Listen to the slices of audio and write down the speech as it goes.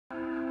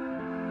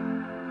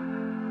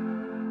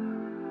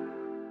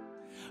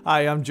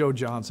Hi, I'm Joe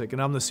Johnsick,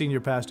 and I'm the senior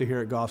pastor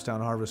here at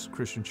Goffstown Harvest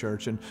Christian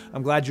Church, and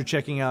I'm glad you're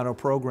checking out our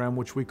program,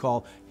 which we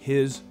call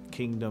His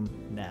Kingdom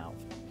Now.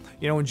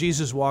 You know, when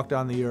Jesus walked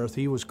on the earth,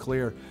 He was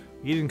clear.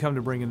 He didn't come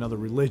to bring another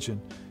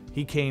religion.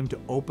 He came to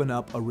open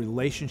up a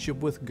relationship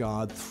with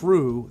God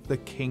through the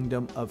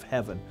kingdom of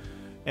heaven.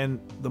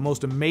 And the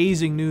most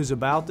amazing news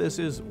about this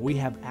is we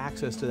have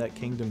access to that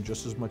kingdom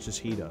just as much as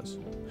He does.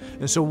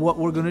 And so what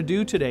we're going to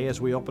do today as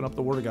we open up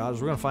the Word of God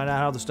is we're going to find out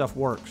how the stuff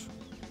works.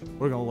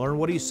 We're going to learn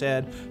what He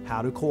said,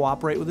 how to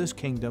cooperate with His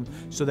kingdom,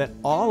 so that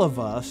all of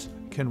us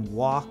can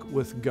walk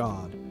with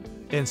God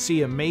and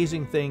see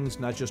amazing things,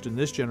 not just in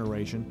this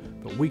generation,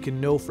 but we can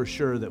know for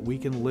sure that we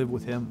can live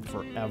with Him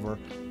forever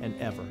and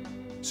ever.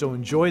 So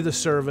enjoy the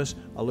service.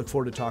 I look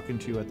forward to talking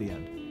to you at the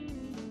end.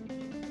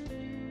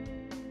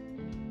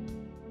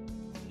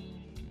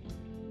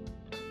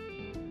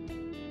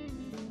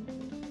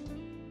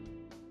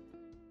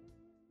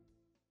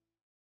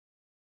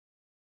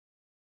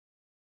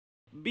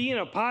 Being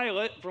a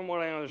pilot, from what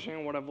I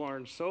understand, what I've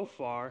learned so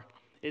far,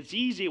 it's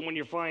easy when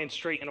you're flying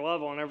straight and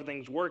level and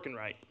everything's working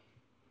right.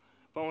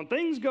 But when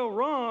things go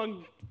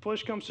wrong,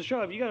 push comes to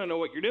shove, you got to know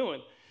what you're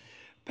doing.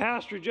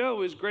 Pastor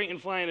Joe is great in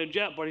flying a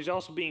jet, but he's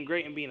also being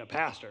great in being a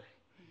pastor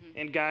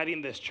and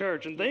guiding this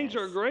church. And things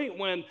are great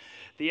when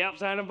the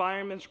outside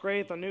environment's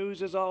great, the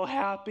news is all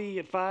happy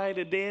and fine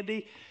and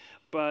dandy,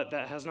 but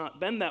that has not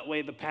been that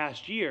way the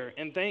past year.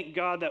 And thank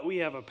God that we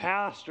have a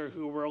pastor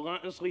who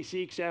relentlessly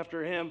seeks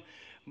after Him,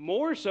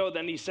 more so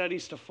than he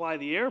studies to fly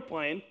the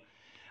airplane,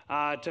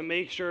 to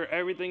make sure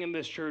everything in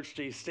this church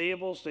stays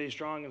stable, stays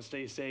strong, and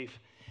stays safe.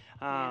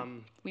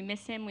 We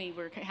miss him. We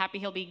were happy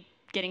he'll be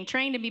getting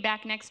trained and be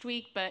back next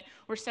week, but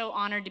we're so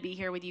honored to be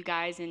here with you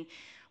guys, and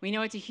we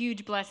know it's a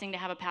huge blessing to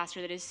have a pastor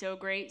that is so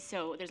great.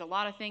 So there's a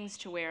lot of things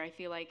to where I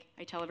feel like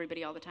I tell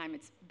everybody all the time,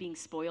 it's being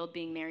spoiled,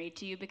 being married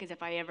to you, because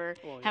if I ever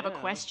have a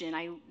question,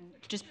 I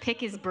just pick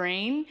his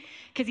brain,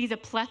 because he's a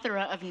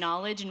plethora of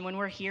knowledge, and when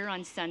we're here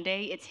on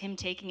Sunday, it's him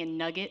taking a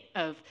nugget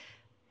of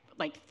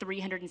like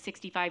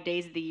 365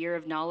 days of the year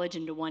of knowledge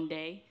into one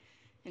day.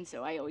 And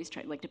so I always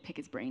try to pick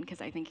his brain,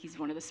 because I think he's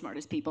one of the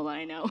smartest people that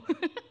I know.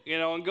 You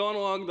know, and going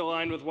along the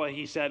line with what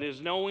he said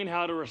is knowing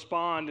how to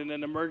respond in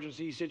an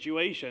emergency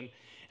situation.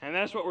 And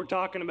that's what we're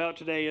talking about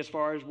today as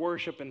far as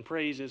worship and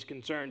praise is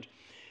concerned.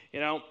 You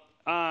know,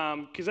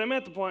 because I'm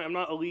at the point, I'm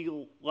not a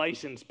legal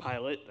licensed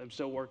pilot. I'm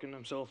still working.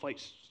 I'm still a flight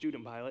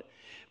student pilot.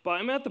 But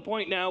I'm at the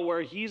point now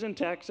where he's in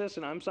Texas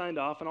and I'm signed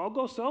off, and I'll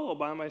go solo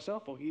by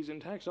myself. Well, he's in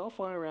Texas. I'll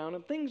fly around,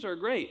 and things are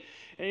great.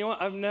 And you know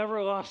what? I've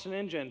never lost an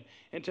engine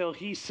until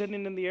he's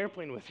sitting in the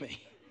airplane with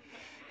me.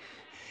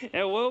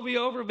 And we'll be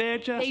over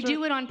Manchester. They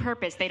do it on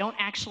purpose. They don't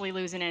actually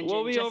lose an engine.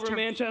 We'll be over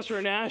Manchester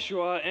and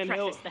Nashua, and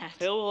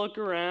he'll look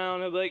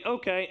around and be like,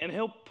 okay, and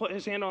he'll put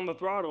his hand on the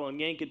throttle and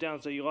yank it down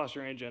so you lost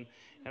your engine,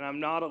 and I'm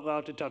not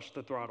allowed to touch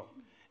the throttle.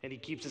 And he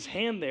keeps his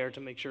hand there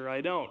to make sure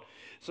I don't.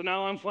 So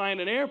now I'm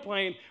flying an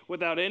airplane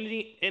without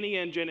any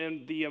engine,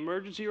 and the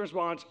emergency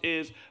response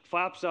is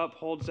flaps up,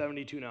 hold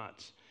 72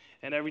 knots.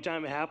 And every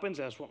time it happens,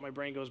 that's what my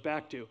brain goes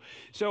back to.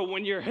 So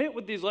when you're hit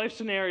with these life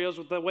scenarios,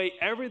 with the way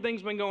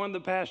everything's been going the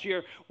past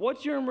year,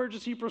 what's your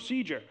emergency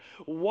procedure?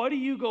 What do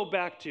you go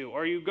back to?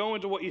 Are you going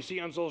to what you see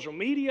on social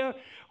media?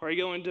 Are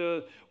you going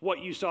to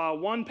what you saw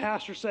one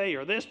pastor say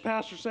or this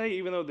pastor say,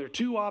 even though they're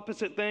two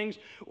opposite things?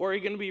 Or are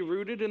you going to be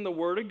rooted in the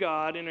Word of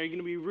God, and are you going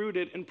to be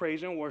rooted in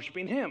praising and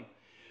worshiping Him?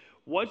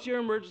 What's your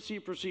emergency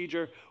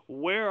procedure?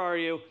 Where are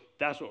you?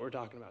 That's what we're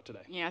talking about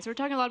today. Yeah, so we're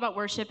talking a lot about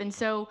worship, and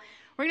so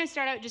we're going to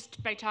start out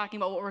just by talking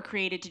about what we're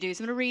created to do.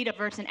 So I'm going to read a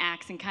verse in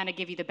Acts and kind of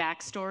give you the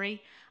backstory.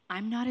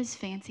 I'm not as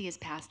fancy as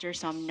pastor,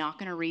 so I'm not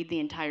going to read the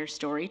entire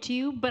story to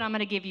you, but I'm going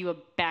to give you a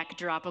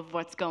backdrop of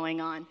what's going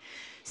on.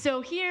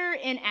 So here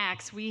in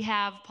Acts, we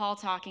have Paul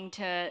talking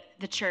to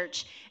the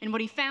church, and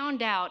what he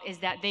found out is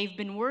that they've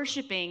been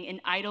worshiping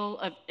an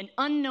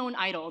unknown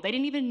idol. They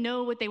didn't even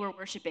know what they were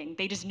worshiping.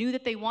 They just knew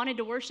that they wanted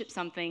to worship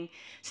something,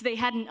 so they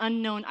had an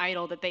unknown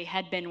idol that they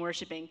had been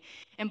worshiping.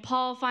 And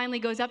Paul finally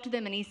goes up to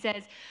them and he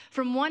says,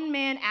 from one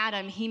man,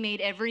 Adam, he made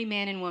every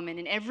man and woman,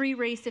 and every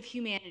race of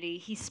humanity.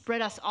 He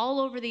spread us all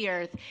over the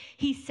earth.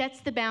 He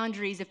sets the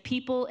boundaries of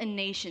people and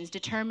nations,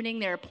 determining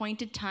their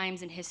appointed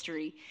times in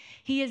history.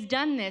 He has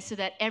done this so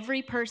that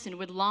every person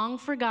would long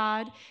for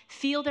God,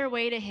 feel their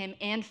way to Him,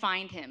 and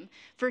find Him.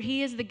 For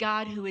He is the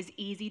God who is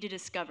easy to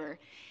discover.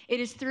 It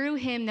is through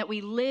Him that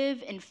we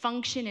live and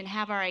function and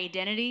have our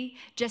identity,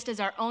 just as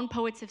our own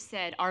poets have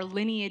said, our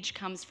lineage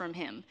comes from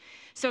Him.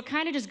 So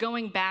kind of just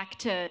going back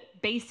to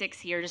basics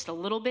here just a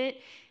little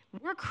bit,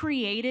 we're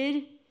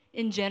created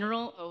in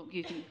general. Oh,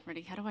 you can,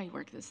 ready? How do I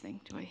work this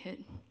thing? Do I hit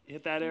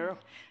that arrow?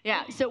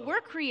 Yeah, so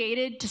we're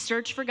created to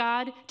search for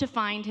God, to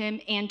find Him,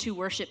 and to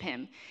worship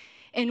Him.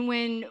 And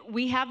when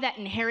we have that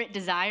inherent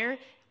desire,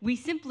 we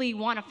simply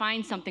want to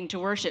find something to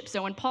worship.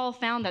 So when Paul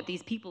found that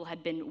these people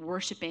had been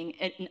worshiping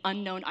an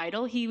unknown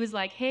idol, he was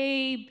like,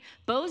 hey,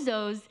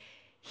 bozos,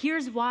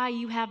 here's why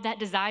you have that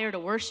desire to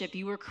worship.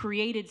 You were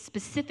created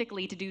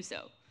specifically to do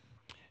so.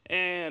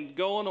 And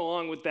going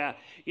along with that,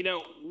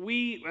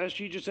 we, as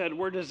she just said,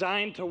 we're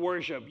designed to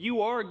worship.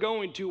 You are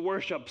going to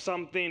worship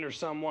something or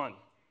someone.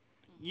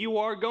 You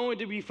are going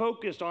to be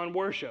focused on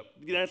worship.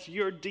 That's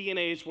your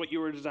DNA. It's what you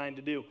were designed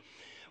to do.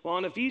 Well,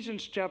 in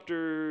Ephesians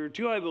chapter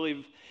 2, I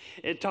believe,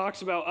 it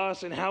talks about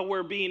us and how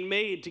we're being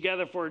made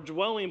together for a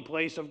dwelling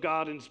place of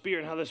God and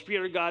Spirit, and how the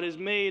Spirit of God is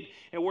made,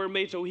 and we're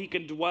made so he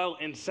can dwell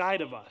inside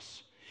of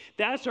us.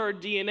 That's our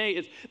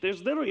DNA.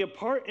 There's literally a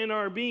part in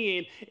our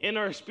being, in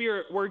our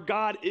spirit, where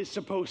God is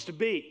supposed to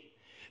be.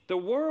 The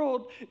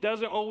world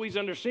doesn't always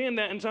understand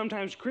that, and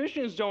sometimes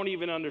Christians don't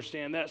even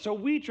understand that. So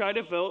we try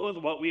to fill it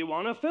with what we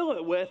want to fill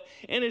it with,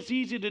 and it's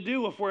easy to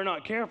do if we're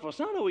not careful. It's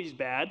not always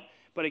bad,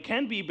 but it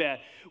can be bad.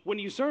 When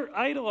you start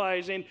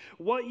idolizing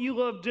what you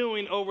love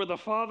doing over the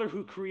Father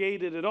who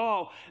created it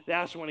all,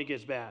 that's when it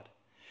gets bad.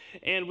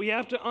 And we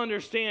have to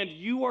understand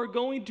you are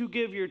going to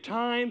give your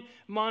time,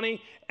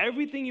 money,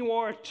 everything you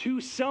are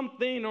to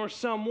something or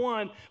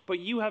someone, but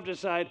you have to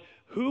decide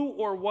who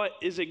or what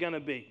is it going to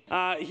be.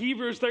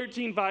 Hebrews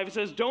 13:5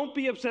 says, "Don't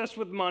be obsessed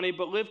with money,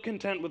 but live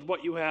content with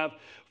what you have,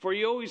 for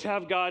you always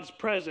have God's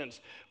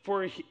presence.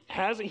 For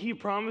hasn't he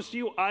promised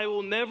you, I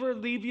will never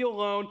leave you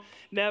alone,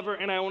 never,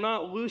 and I will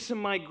not loosen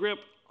my grip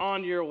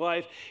on your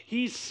life."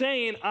 He's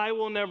saying, I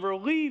will never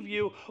leave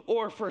you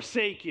or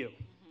forsake you.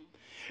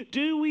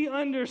 Do we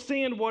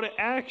understand what it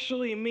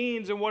actually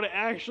means and what it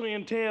actually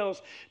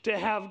entails to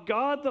have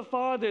God the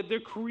Father, the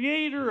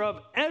creator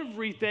of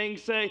everything,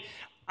 say,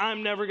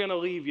 I'm never going to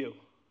leave you?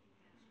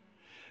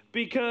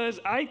 Because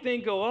I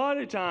think a lot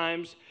of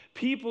times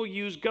people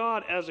use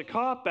God as a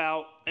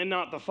cop-out and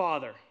not the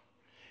Father.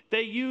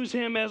 They use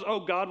him as, oh,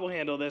 God will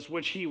handle this,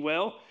 which he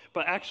will,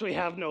 but actually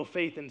have no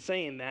faith in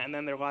saying that, and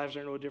then their lives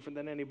are no different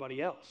than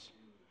anybody else.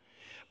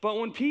 But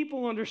when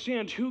people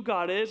understand who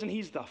God is, and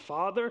he's the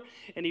Father,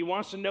 and he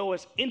wants to know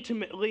us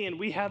intimately, and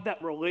we have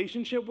that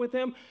relationship with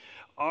him,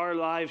 our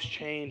lives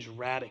change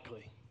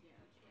radically.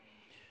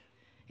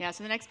 Yeah,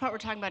 so the next part we're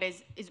talking about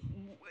is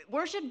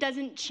worship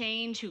doesn't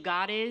change who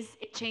God is.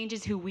 It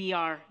changes who we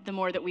are the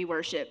more that we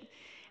worship.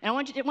 And I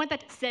want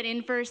that to set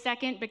in for a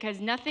second, because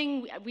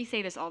nothing, we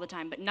say this all the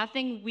time, but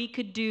nothing we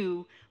could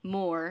do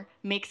more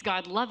makes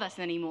God love us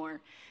anymore.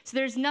 So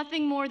there's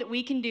nothing more that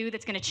we can do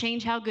that's going to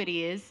change how good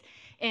he is.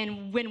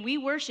 And when we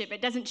worship,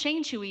 it doesn't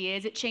change who he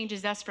is, it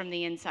changes us from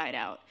the inside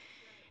out.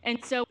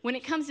 And so when it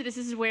comes to this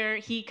is where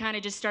he kind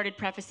of just started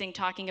prefacing,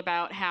 talking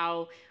about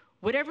how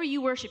whatever you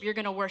worship, you're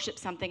going to worship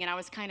something. And I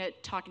was kind of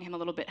talking to him a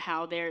little bit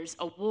how there's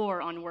a war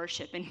on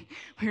worship. And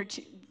we were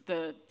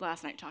the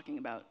last night talking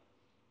about,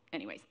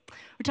 anyways,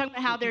 we're talking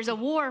about how there's a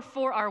war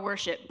for our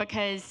worship,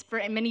 because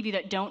for many of you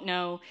that don't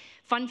know,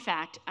 fun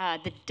fact,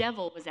 the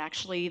devil was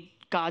actually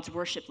God's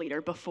worship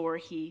leader before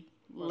he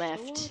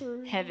left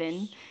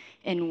heaven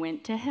and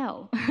went to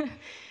hell.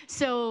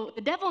 So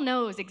the devil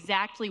knows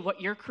exactly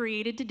what you're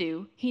created to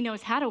do. He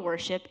knows how to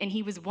worship, and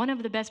he was one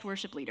of the best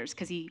worship leaders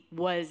because he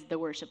was the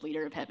worship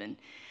leader of heaven.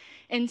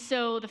 And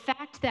so the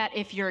fact that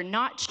if you're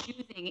not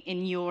choosing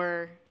in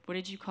your, what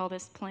did you call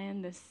this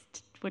plan?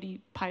 What do you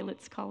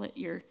pilots call it?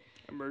 Your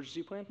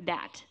emergency plan?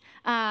 That.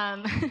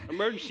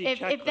 Emergency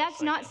checklist, if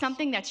that's not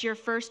something that's your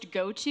first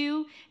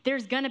go-to,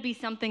 there's going to be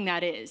something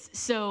that is.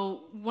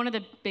 So one of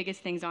the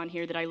biggest things on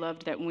here that I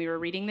loved that when we were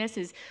reading this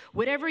is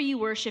whatever you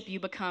worship, you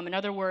become. In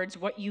other words,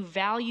 what you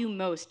value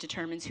most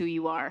determines who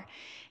you are.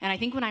 And I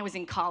think when I was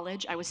in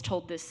college, I was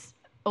told this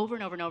over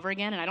and over and over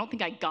again, and I don't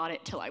think I got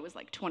it till I was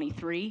like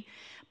 23,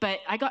 but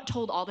I got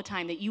told all the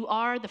time that you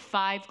are the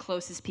 5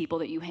 closest people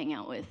that you hang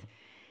out with.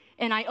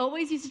 And I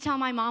always used to tell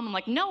my mom, I'm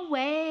like, no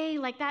way,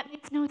 like that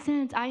makes no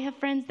sense. I have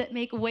friends that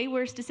make way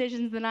worse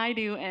decisions than I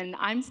do, and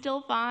I'm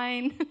still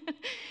fine.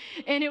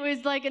 And it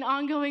was like an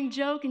ongoing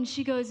joke, and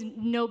she goes,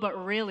 no,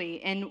 but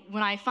really. And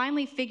when I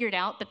finally figured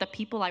out that the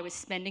people I was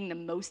spending the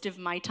most of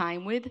my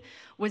time with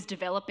was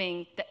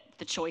developing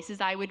the choices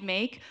I would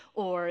make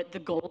or the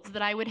goals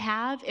that I would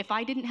have, if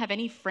I didn't have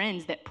any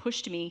friends that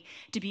pushed me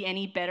to be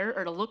any better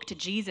or to look to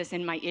Jesus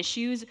in my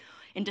issues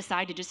and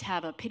decide to just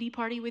have a pity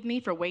party with me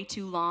for way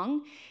too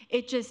long,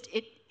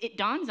 it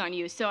dawns on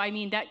you. So, I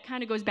mean, that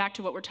kind of goes back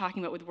to what we're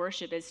talking about with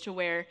worship, as to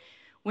where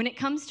when it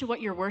comes to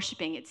what you're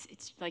worshiping,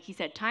 it's like he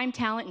said, time,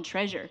 talent, and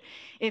treasure.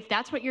 If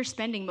that's what you're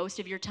spending most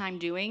of your time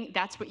doing,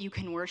 that's what you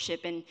can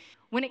worship. And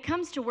when it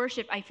comes to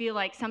worship, I feel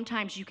like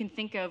sometimes you can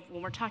think of,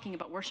 when we're talking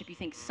about worship, you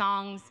think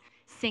songs,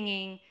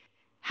 singing,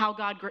 how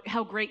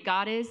great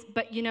God is.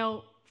 But, you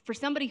know, for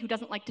somebody who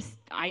doesn't like to,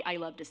 I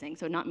love to sing,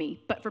 so not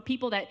me, but for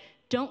people that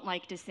don't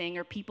like to sing,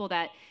 or people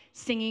that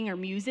singing or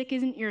music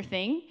isn't your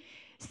thing,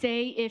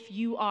 say if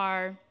you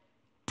are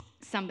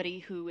somebody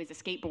who is a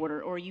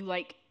skateboarder, or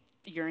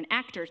you're an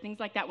actor,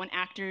 things like that. When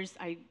actors,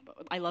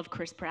 I love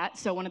Chris Pratt,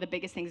 so one of the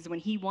biggest things is when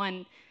he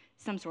won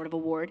some sort of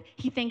award,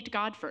 he thanked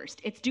God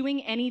first. It's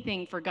doing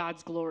anything for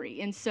God's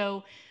glory. And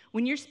so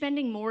when you're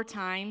spending more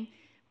time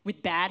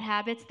with bad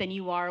habits than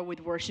you are with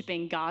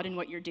worshiping God and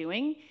what you're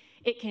doing,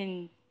 it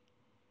can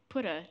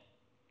put a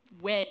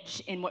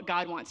wedge in what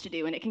God wants to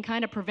do, and it can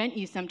kind of prevent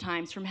you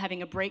sometimes from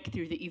having a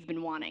breakthrough that you've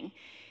been wanting.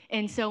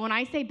 And so when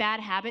I say bad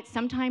habits,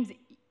 sometimes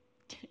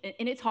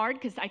and it's hard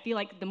because I feel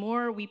like the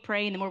more we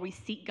pray and the more we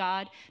seek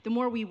God, the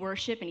more we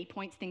worship and he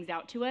points things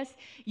out to us,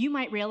 you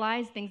might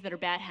realize things that are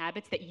bad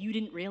habits that you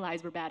didn't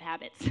realize were bad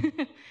habits.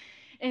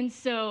 And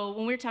so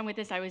when we were talking with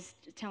this, I was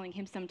telling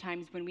him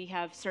sometimes when we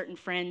have certain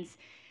friends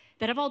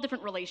that have all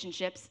different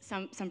relationships,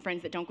 some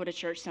friends that don't go to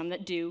church, some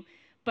that do,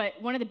 but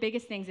one of the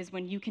biggest things is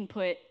when you can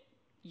put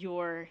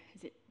your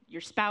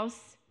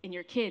spouse and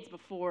your kids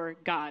before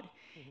God.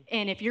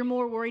 And if you're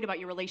more worried about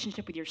your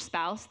relationship with your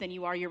spouse than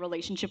you are your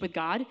relationship with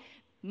God,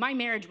 my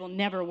marriage will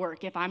never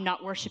work if I'm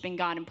not worshiping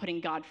God and putting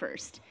God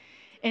first.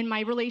 In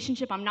my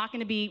relationship, I'm not going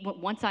to be,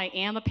 once I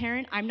am a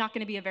parent, I'm not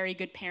going to be a very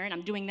good parent.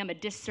 I'm doing them a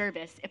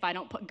disservice if I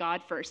don't put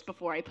God first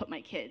before I put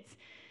my kids.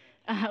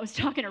 I was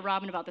talking to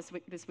Robin about this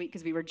week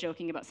because we were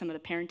joking about some of the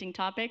parenting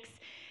topics.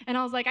 And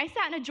I was like, I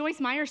sat in a Joyce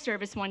Meyer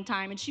service one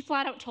time, and she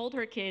flat out told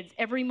her kids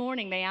every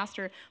morning, they asked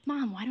her,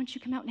 Mom, why don't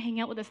you come out and hang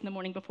out with us in the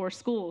morning before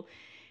school?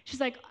 She's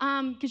like,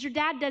 because your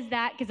dad does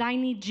that because I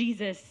need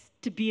Jesus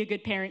to be a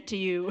good parent to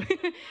you.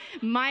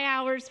 My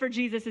hours for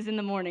Jesus is in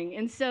the morning.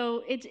 And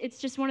so it's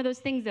just one of those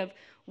things of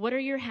what are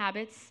your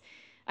habits?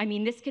 I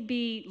mean, this could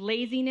be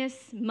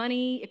laziness,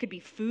 money. It could be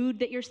food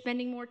that you're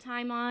spending more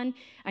time on.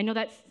 I know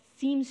that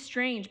seems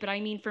strange, but I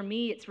mean, for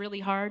me, it's really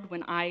hard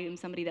when I am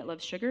somebody that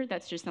loves sugar.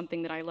 That's just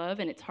something that I love,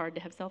 and it's hard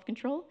to have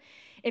self-control.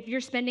 If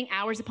you're spending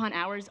hours upon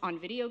hours on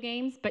video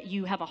games, but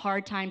you have a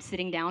hard time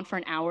sitting down for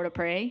an hour to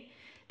pray,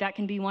 that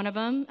can be one of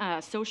them.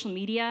 Social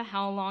media,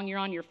 how long you're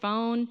on your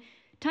phone,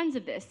 tons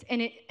of this.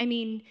 And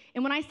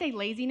and when I say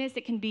laziness,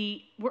 it can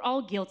be, we're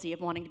all guilty of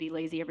wanting to be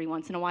lazy every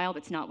once in a while.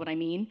 That's not what I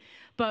mean.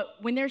 But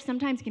when there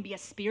sometimes can be a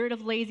spirit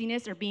of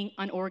laziness or being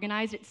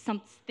unorganized, it's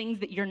some things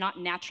that you're not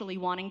naturally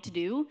wanting to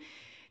do.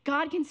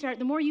 God can start,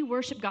 the more you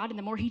worship God and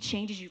the more he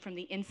changes you from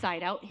the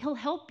inside out, he'll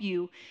help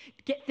you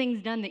get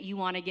things done that you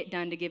want to get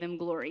done to give him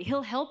glory.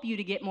 He'll help you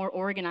to get more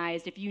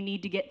organized if you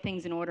need to get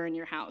things in order in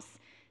your house,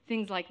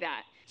 things like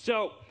that.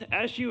 So,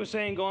 as she was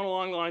saying, going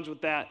along the lines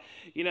with that,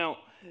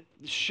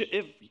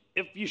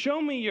 if you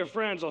show me your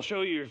friends, I'll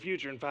show you your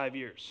future in 5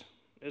 years,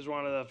 is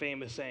one of the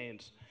famous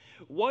sayings.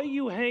 What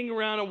you hang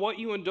around and what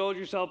you indulge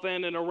yourself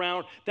in and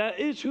around, that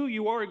is who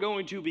you are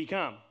going to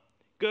become,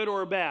 good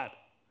or bad.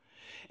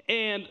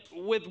 And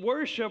with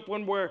worship,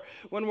 when we're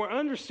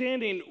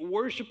understanding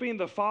worshiping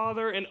the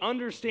Father and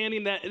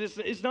understanding that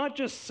it's not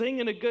just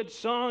singing a good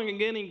song and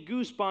getting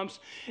goosebumps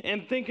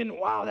and thinking,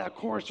 wow, that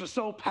chorus was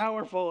so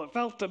powerful, it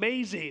felt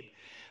amazing.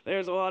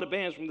 There's a lot of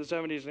bands from the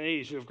 70s and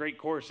 80s who have great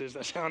choruses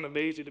that sound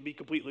amazing, to be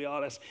completely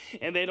honest,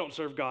 and they don't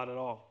serve God at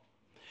all.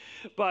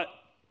 But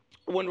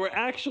when we're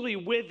actually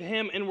with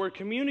him and we're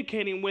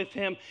communicating with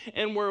him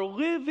and we're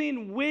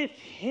living with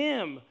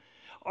him,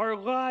 our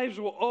lives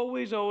will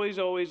always, always,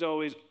 always,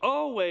 always,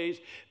 always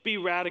be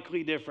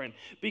radically different.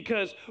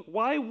 Because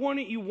why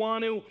wouldn't you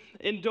want to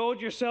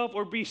indulge yourself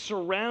or be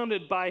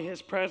surrounded by his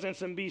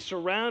presence and be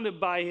surrounded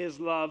by his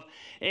love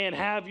and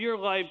have your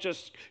life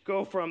just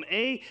go from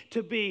A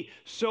to B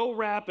so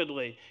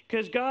rapidly?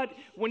 Because God,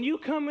 when you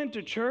come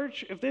into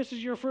church, if this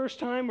is your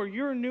first time or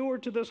you're newer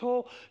to this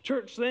whole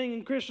church thing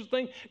and Christian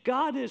thing,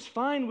 God is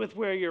fine with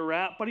where you're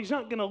at, but he's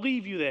not going to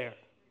leave you there.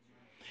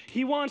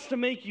 He wants to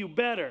make you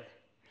better.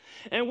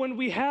 And when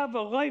we have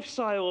a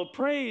lifestyle of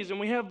praise and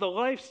we have the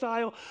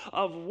lifestyle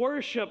of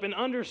worship and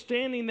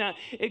understanding that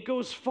it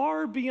goes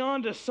far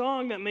beyond a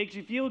song that makes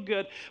you feel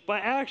good,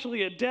 but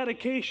actually a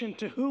dedication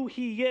to who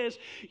he is,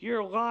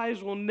 your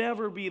lives will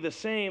never be the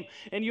same,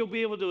 and you'll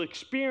be able to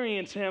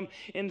experience him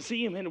and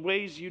see him in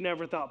ways you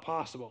never thought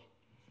possible.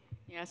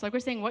 Yeah, so like we're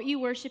saying, what you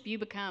worship, you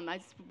become.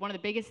 That's one of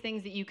the biggest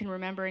things that you can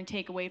remember and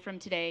take away from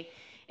today.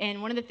 And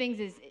one of the things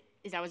is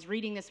I was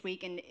reading this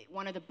week, and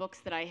one of the books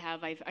that I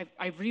have,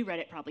 I've reread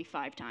it probably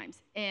 5 times.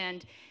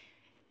 And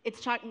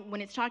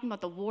when it's talking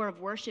about the war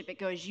of worship, it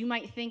goes, you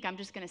might think I'm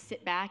just going to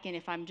sit back, and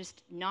if I'm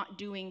just not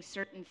doing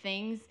certain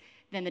things,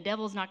 then the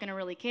devil's not going to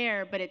really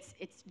care. But it's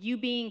you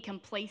being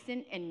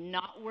complacent and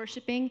not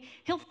worshiping.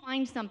 He'll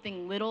find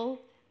something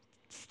little,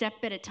 step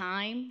at a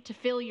time, to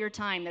fill your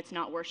time that's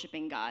not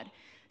worshiping God.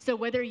 So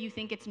whether you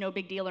think it's no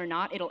big deal or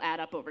not, it'll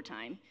add up over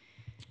time.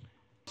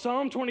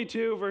 Psalm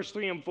 22, verse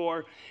 3 and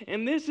 4,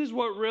 and this is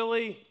what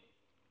really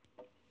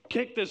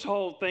kicked this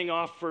whole thing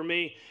off for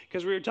me,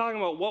 because we were talking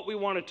about what we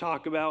want to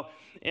talk about,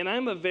 and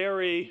I'm a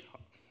very,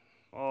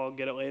 I'll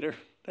get it later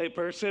type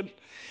person.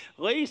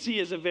 Lacey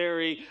is a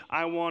very,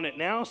 I want it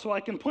now so I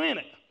can plan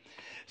it.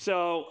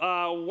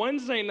 So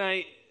Wednesday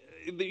night,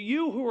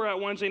 you who were at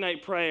Wednesday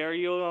night prayer,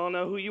 you all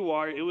know who you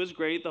are. It was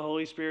great. The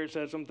Holy Spirit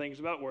said some things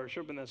about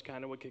worship, and that's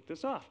kind of what kicked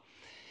this off.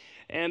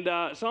 And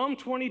Psalm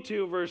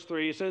 22, verse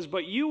 3, it says,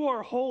 but you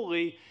are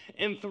holy,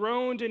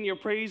 enthroned in your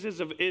praises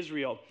of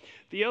Israel.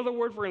 The other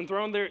word for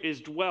enthroned there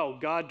is dwell.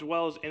 God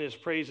dwells in his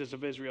praises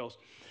of Israel.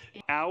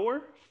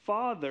 Our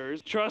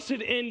fathers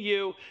trusted in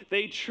you.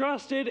 They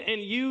trusted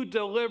and you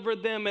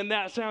delivered them, and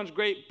that sounds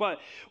great. But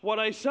what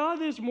I saw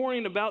this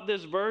morning about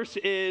this verse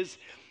is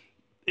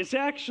it's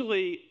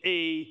actually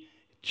a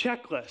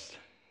checklist.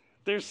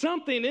 There's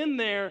something in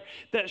there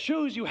that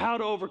shows you how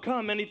to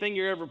overcome anything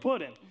you're ever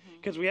put in.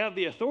 Because we have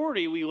the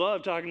authority. We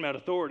love talking about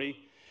authority.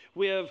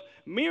 We have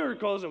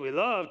miracles, and we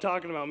love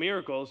talking about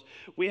miracles.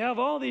 We have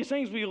all these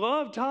things we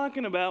love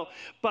talking about,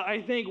 but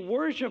I think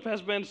worship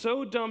has been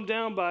so dumbed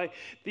down by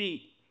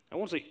I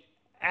won't say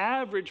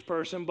average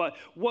person, but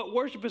what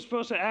worship is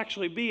supposed to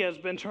actually be has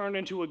been turned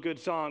into a good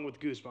song with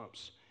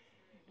goosebumps.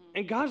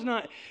 And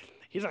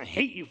He doesn't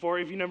hate you for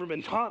it if you've never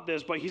been taught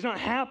this, but he's not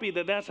happy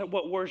that that's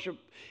what worship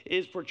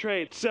is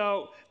portrayed.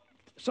 So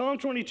Psalm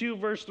 22,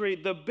 verse 3,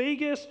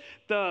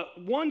 the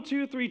 1,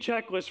 2, 3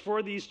 checklist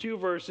for these two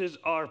verses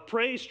are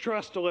praise,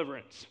 trust,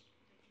 deliverance.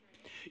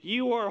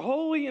 You are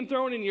holy and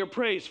thrown in your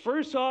praise.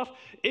 First off,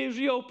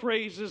 Israel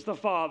praises the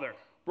Father.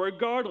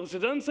 Regardless, it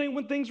doesn't say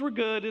when things were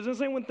good, it doesn't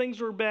say when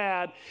things were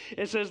bad.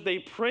 It says they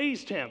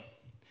praised him.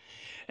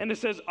 And it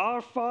says,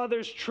 our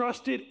fathers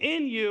trusted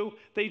in you,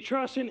 they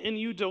trusted and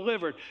you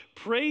delivered.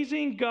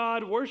 Praising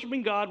God,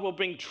 worshiping God will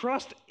bring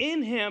trust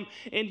in him,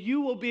 and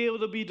you will be able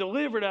to be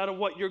delivered out of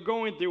what you're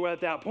going through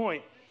at that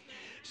point.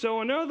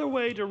 So another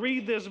way to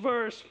read this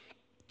verse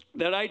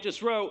that I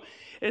just wrote,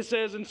 it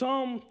says in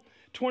Psalm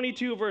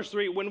 22, verse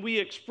 3, when we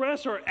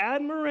express our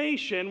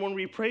admiration, when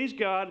we praise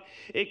God,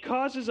 it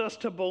causes us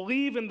to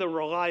believe in the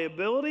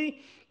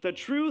reliability, the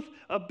truth,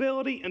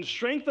 ability, and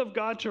strength of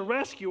God to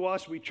rescue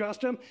us. We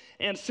trust him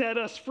and set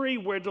us free.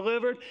 We're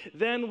delivered.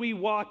 Then we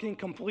walk in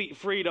complete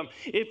freedom.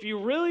 If you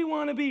really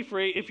want to be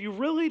free, if you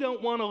really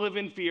don't want to live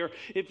in fear,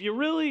 if you're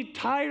really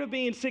tired of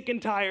being sick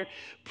and tired,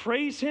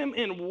 praise him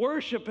and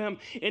worship him,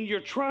 and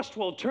your trust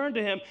will turn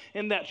to him,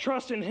 and that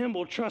trust in him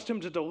will trust him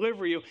to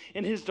deliver you,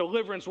 and his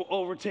deliverance will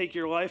overtake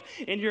your life,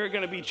 and you're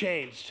going to be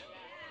changed.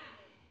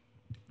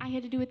 I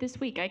had to do it this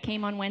week. I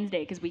came on Wednesday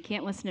because we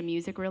can't listen to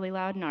music really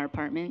loud in our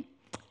apartment.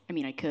 I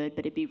mean, I could,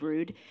 but it'd be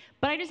rude.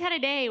 But I just had a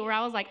day where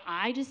I was like,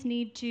 I just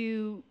need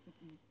to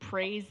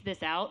praise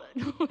this out.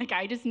 Like,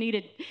 I just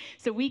needed.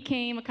 So we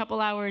came a couple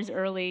hours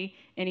early,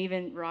 and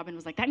even Robin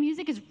was like, that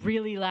music is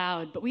really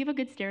loud. But we have a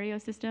good stereo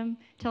system.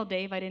 Tell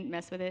Dave I didn't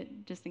mess with it,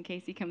 just in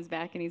case he comes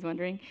back and he's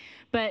wondering.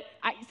 But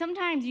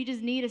sometimes you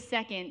just need a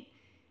second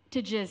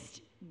to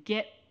just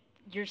get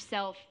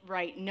yourself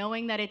right,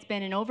 knowing that it's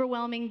been an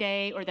overwhelming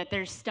day or that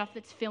there's stuff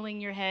that's filling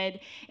your head,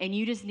 and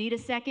you just need a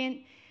second.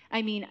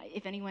 I mean,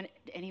 if anyone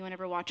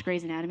ever watched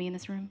Grey's Anatomy in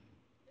this room?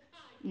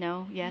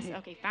 No? Yes?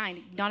 Okay,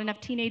 fine. Not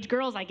enough teenage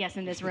girls, I guess,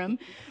 in this room.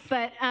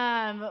 But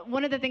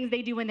one of the things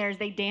they do in there is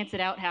they dance it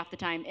out half the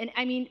time. And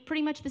I mean,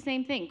 pretty much the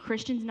same thing.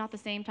 Christian's not the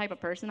same type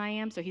of person I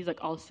am, so he's like,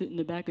 I'll sit in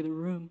the back of the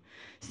room.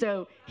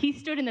 So he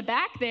stood in the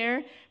back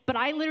there, but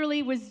I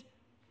literally was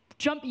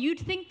you'd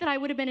think that I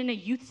would have been in a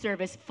youth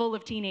service full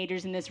of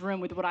teenagers in this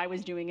room with what I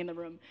was doing in the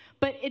room.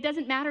 But it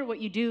doesn't matter what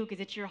you do, because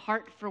it's your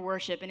heart for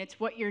worship, and it's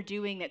what you're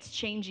doing that's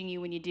changing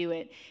you when you do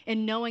it,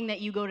 and knowing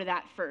that you go to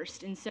that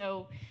first. And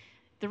so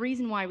the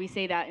reason why we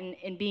say that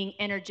and being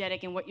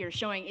energetic in what you're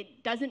showing,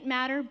 it doesn't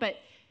matter, but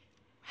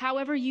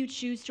however you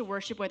choose to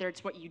worship, whether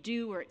it's what you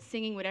do or it's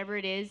singing, whatever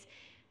it is,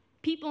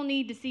 people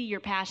need to see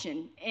your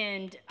passion.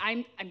 And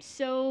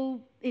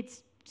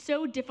it's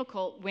so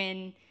difficult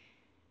when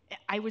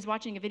I was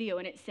watching a video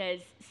and it says,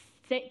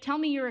 tell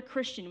me you're a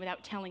Christian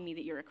without telling me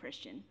that you're a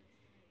Christian.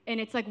 And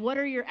it's like, what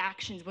are your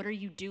actions? What are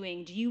you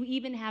doing? Do you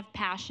even have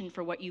passion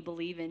for what you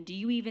believe in? Do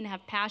you even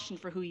have passion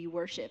for who you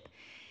worship?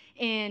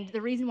 And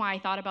the reason why I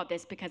thought about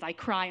this, because I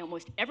cry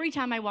almost every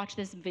time I watch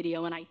this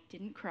video, and I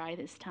didn't cry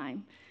this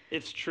time.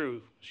 It's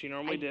true. She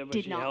normally did,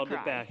 but she held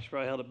it back. She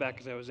probably held it back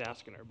because I was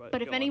asking her.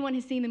 But if anyone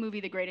has seen the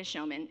movie The Greatest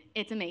Showman,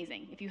 it's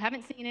amazing. If you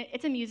haven't seen it,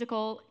 it's a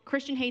musical.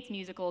 Christian hates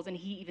musicals, and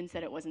he even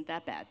said it wasn't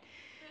that bad.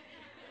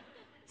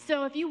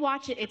 So if you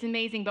watch it, it's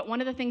amazing. But one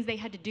of the things they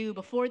had to do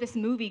before this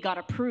movie got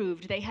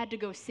approved, they had to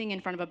go sing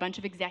in front of a bunch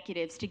of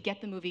executives to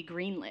get the movie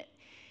greenlit.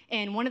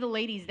 And one of the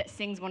ladies that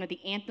sings one of the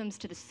anthems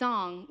to the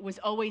song was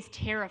always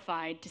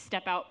terrified to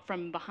step out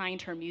from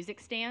behind her music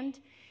stand.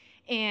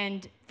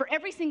 And for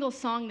every single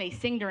song they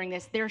sing during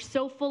this, they're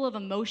so full of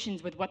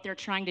emotions with what they're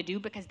trying to do,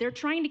 because they're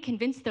trying to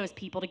convince those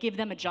people to give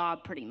them a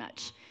job, pretty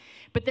much.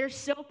 But they're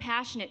so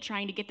passionate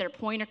trying to get their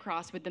point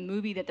across with the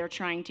movie that they're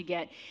trying to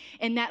get.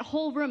 And that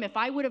whole room, if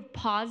I would have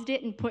paused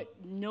it and put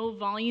no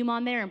volume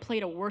on there and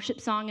played a worship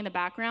song in the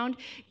background,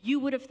 you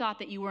would have thought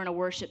that you were in a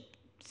worship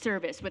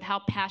service with how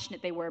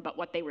passionate they were about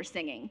what they were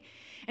singing.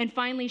 And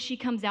finally, she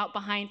comes out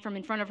from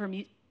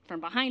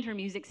behind her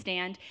music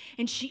stand,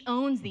 and she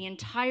owns the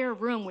entire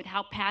room with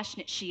how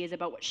passionate she is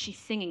about what she's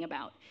singing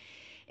about.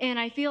 And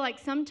I feel like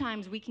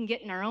sometimes we can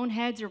get in our own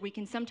heads, or we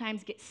can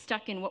sometimes get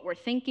stuck in what we're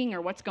thinking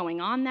or what's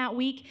going on that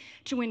week,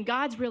 to when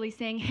God's really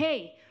saying,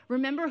 hey,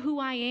 remember who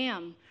I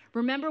am.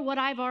 Remember what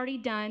I've already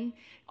done.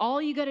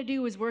 All you got to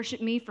do is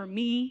worship me for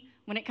me.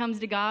 When it comes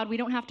to God, we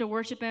don't have to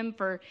worship him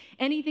for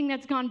anything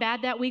that's gone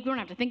bad that week. We don't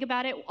have to think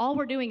about it. All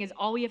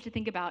we have to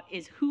think about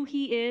is who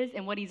he is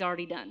and what he's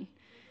already done.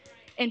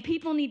 And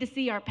people need to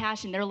see our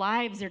passion. Their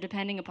lives are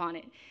depending upon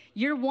it.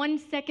 Your 1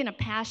 second of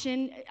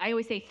passion, I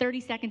always say 30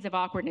 seconds of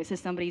awkwardness is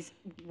somebody's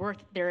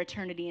worth their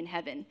eternity in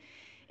heaven.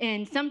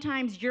 And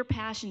sometimes your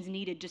passion's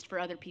needed just for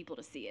other people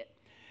to see it.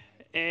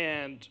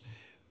 And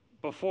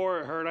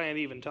before her and I had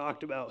even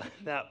talked about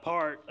that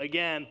part,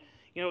 again,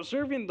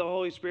 serving the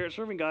Holy Spirit,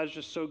 serving God is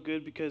just so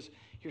good, because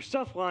your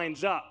stuff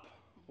lines up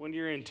when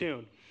you're in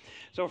tune.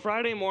 So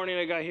Friday morning,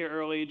 I got here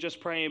early,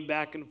 just praying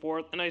back and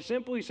forth, and I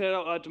simply said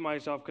out loud to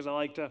myself, because I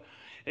like to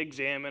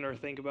examine or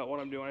think about what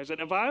I'm doing. I said,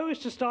 if I was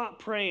to stop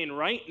praying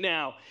right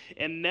now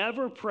and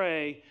never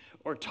pray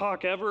or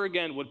talk ever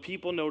again, would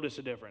people notice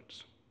a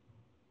difference?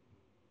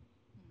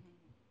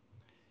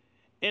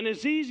 And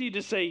it's easy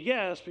to say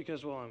yes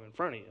because, well, I'm in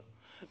front of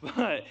you.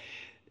 But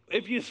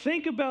if you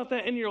think about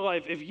that in your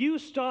life, if you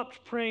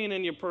stopped praying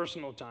in your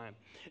personal time,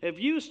 if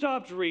you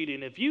stopped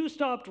reading, if you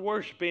stopped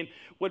worshiping,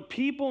 would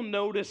people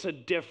notice a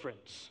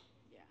difference?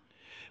 Yeah.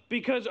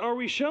 Because are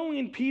we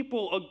showing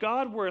people a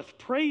God worth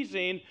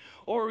praising,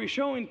 or are we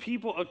showing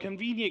people a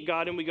convenient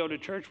God and we go to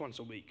church once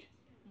a week?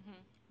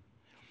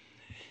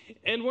 Mm-hmm.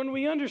 And when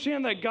we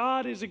understand that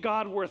God is a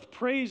God worth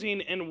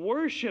praising and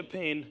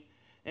worshiping,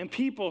 and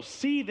people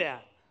see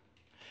that,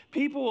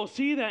 people will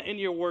see that in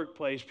your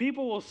workplace.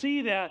 People will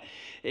see that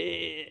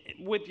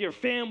with your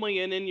family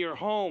and in your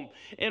home.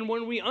 And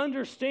when we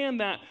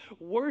understand that,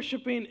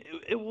 worshiping,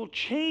 it will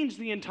change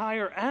the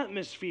entire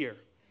atmosphere.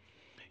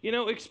 You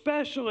know,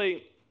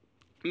 especially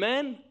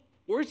men,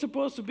 we're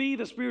supposed to be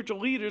the spiritual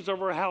leaders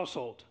of our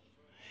household.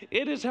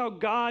 It is how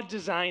God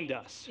designed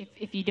us.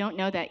 If you don't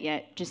know that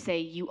yet, just say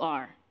you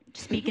are.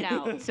 Speak it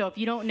out. So if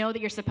you don't know that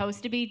you're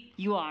supposed to be,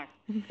 you are.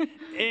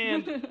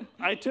 And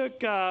I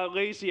took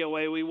Lacey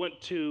away. We went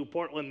to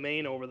Portland,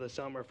 Maine over the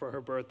summer for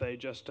her birthday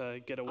just to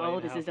get away. Oh,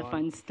 this is a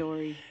fun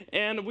story.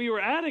 And we were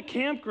at a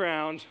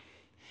campground,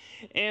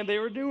 and they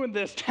were doing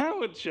this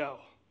talent show.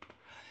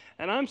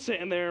 And I'm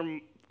sitting there, and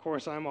of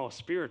course, I'm all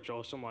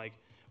spiritual, so I'm like,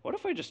 what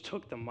if I just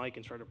took the mic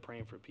and started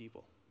praying for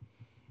people?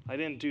 I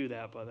didn't do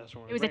that, but that's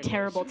where it was a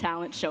terrible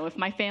talent show. If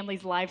my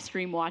family's live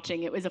stream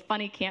watching, it was a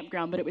funny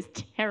campground, but it was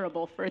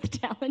terrible for the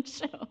talent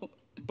show.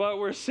 But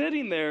we're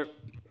sitting there,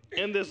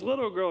 and this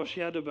little girl,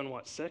 she had to have been,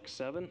 what, 6,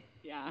 7?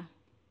 Yeah.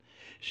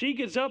 She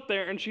gets up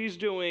there, and she's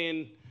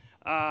doing...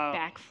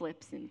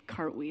 backflips and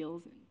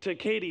cartwheels. To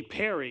Katy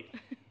Perry.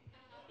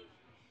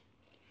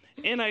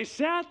 And I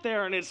sat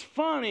there, and it's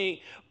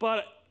funny,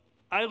 but...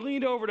 I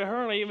leaned over to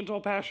her, and I even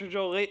told Pastor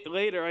Joe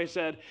later, I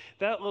said,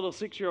 that little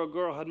 6-year-old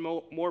girl had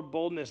more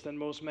boldness than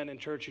most men in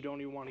church who don't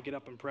even want to get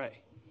up and pray.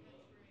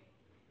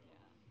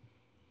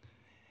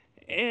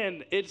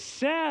 And it's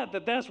sad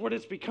that that's what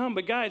it's become.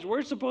 But guys,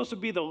 we're supposed to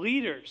be the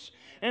leaders.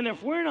 And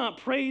if we're not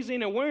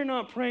praising and we're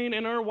not praying,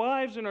 and our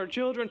wives and our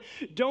children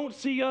don't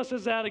see us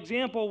as that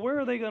example, where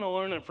are they going to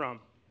learn it from?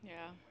 Yeah.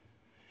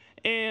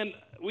 And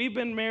we've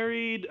been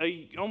married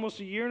almost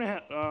a year and a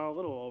half, a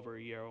little over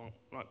a year,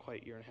 not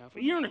quite a year and a half,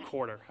 a year and a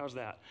quarter. How's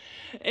that?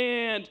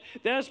 And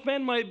that's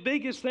been my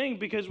biggest thing,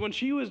 because when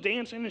she was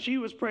dancing and she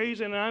was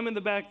praising and I'm in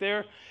the back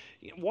there,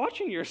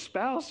 watching your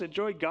spouse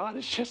enjoy God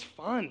is just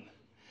fun.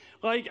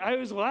 Like, I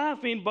was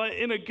laughing, but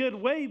in a good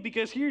way,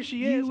 because here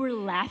she is. You were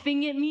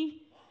laughing at me?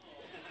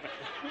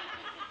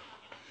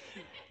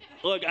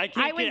 Look, I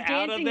can't get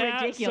out of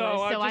that,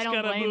 so I'm just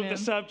going to move the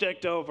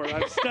subject over.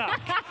 I'm stuck,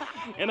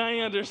 and I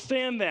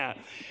understand that.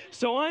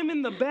 So I'm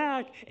in the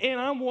back, and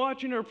I'm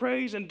watching her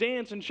praise and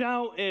dance and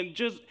shout and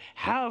just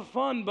have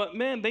fun. But,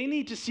 man, they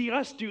need to see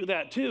us do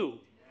that too.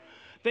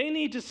 They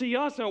need to see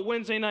us on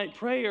Wednesday night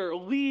prayer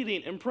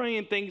leading and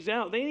praying things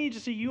out. They need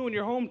to see you in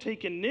your home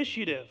take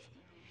initiative.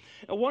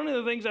 And one of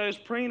the things I was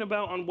praying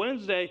about on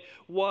Wednesday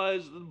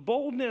was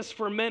boldness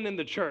for men in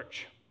the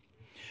church.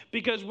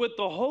 Because with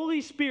the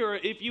Holy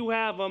Spirit, if you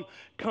have them,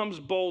 comes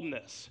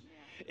boldness.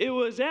 Yeah. It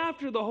was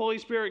after the Holy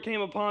Spirit came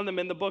upon them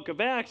in the book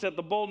of Acts that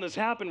the boldness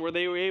happened, where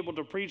they were able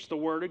to preach the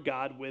word of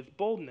God with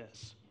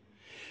boldness.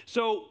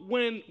 So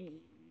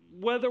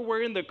whether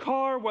we're in the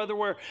car, whether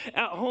we're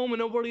at home and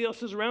nobody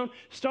else is around,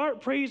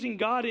 start praising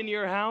God in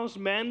your house.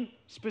 Men,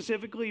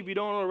 specifically, if you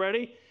don't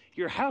already,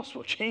 your house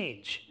will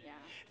change. Yeah.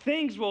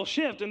 Things will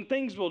shift and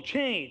things will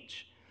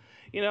change.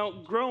 You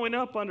know, growing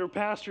up under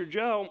Pastor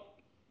Joe,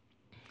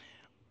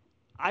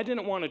 I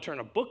didn't want to turn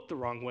a book the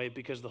wrong way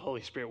because the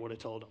Holy Spirit would have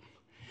told him.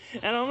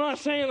 And I'm not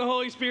saying the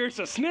Holy Spirit's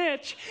a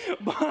snitch,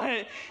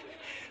 but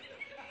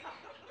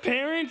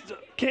parents,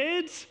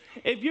 kids,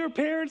 if your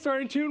parents are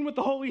in tune with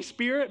the Holy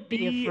Spirit,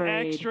 be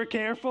extra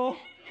careful.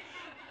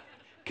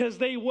 Because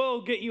they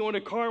will get you in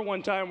a car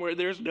one time where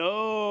there's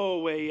no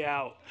way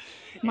out.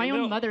 My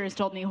own mother has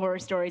told me horror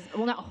stories.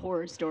 Well, not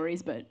horror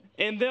stories, but...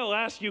 And they'll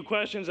ask you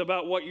questions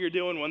about what you're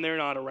doing when they're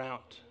not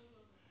around.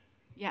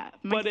 Yeah,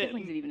 my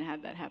siblings have even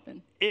had that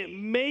happen. It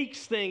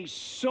makes things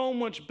so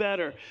much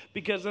better,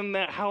 because then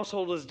that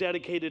household is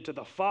dedicated to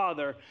the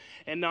Father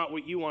and not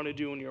what you want to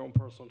do in your own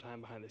personal time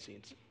behind the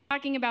scenes.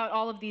 Talking about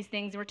all of these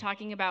things, we're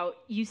talking about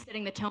you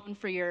setting the tone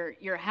for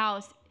your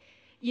house.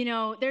 You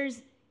know,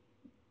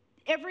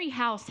 every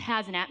house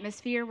has an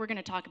atmosphere. We're going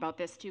to talk about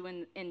this too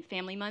in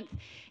Family Month.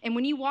 And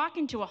when you walk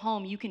into a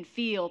home, you can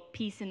feel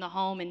peace in the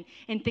home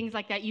and things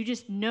like that. You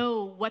just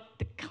know what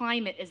the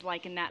climate is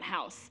like in that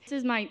house. This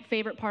is my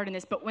favorite part in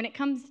this, but when it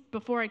comes,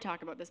 before I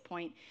talk about this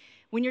point,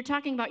 when you're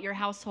talking about your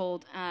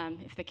household,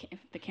 if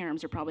the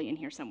Karams are probably in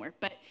here somewhere,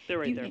 but they're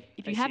right there.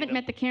 If you haven't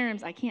met the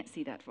Karams, I can't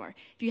see that far.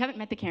 If you haven't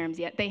met the Karams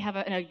yet, they have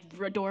an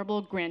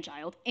adorable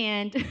grandchild,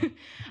 and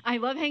I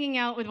love hanging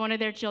out with one of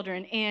their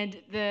children, and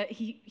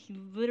he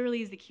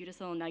literally is the cutest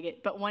little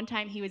nugget, but one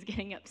time he was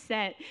getting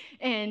upset,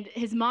 and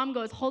his mom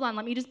goes, hold on,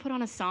 let me just put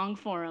on a song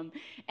for him,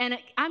 and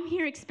I'm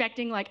here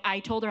expecting, like, I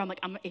told her, I'm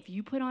like, if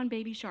you put on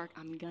Baby Shark,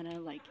 I'm gonna,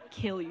 like,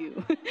 kill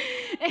you,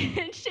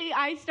 and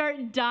I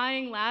start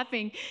dying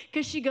laughing,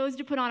 because she goes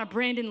to put on a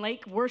Brandon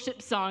Lake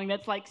worship song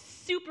that's like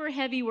super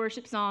heavy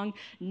worship song,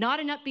 not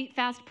an upbeat,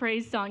 fast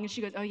praise song. And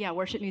she goes, oh yeah,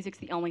 worship music's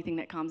the only thing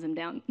that calms them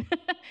down.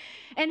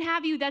 And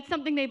that's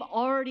something they've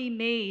already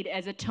made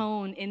as a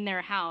tone in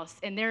their house.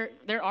 And they're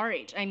our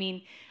age. I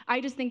mean,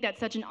 I just think that's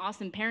such an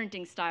awesome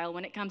parenting style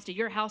when it comes to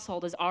your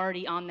household is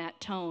already on that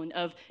tone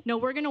of, no,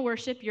 we're going to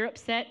worship, you're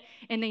upset,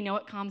 and they know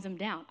it calms them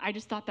down. I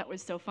just thought that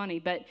was so funny.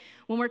 But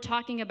when we're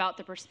talking about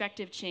the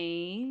perspective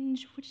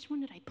change, which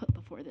one did I put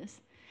before this?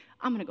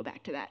 I'm going to go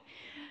back to that.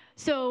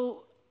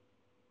 So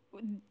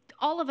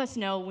all of us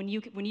know when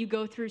you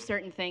go through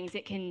certain things,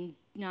 I'm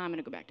going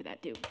to go back to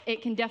that too.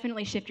 It can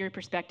definitely shift your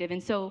perspective.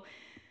 And so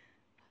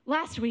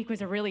last week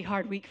was a really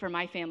hard week for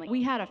my family.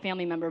 We had a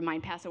family member of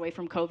mine pass away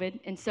from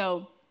COVID. And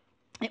so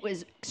it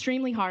was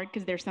extremely hard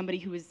because there's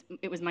somebody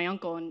it was my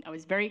uncle, and I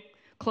was very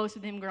close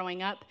with him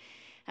growing up.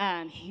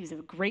 He was a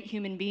great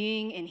human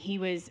being, and he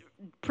was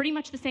pretty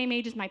much the same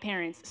age as my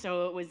parents,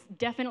 so it was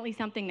definitely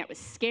something that was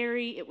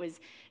scary. It was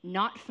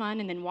not fun,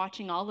 and then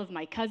watching all of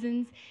my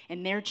cousins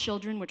and their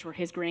children, which were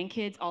his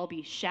grandkids, all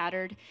be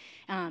shattered,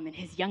 and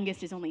his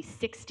youngest is only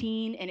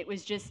 16, and it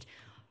was just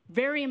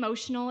very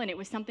emotional, and it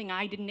was something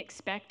I didn't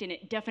expect, and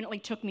it definitely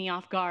took me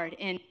off guard.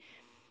 And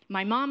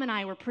my mom and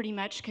I were pretty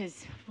much,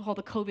 because all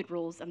the COVID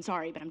rules, I'm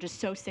sorry, but I'm just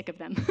so sick of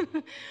them.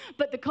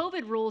 But the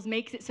COVID rules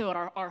makes it so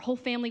our whole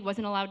family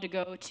wasn't allowed to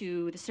go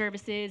to the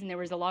services, and there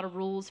was a lot of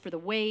rules for the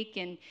wake,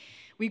 and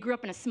we grew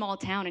up in a small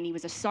town, and he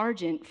was a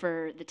sergeant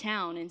for the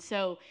town, and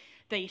so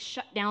they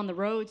shut down the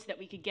roads so that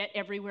we could get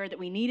everywhere that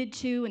we needed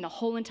to, and the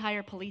whole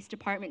entire police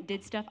department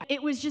did stuff. It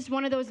was just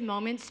one of those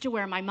moments to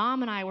where my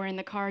mom and I were in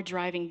the car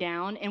driving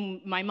down,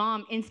 and my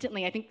mom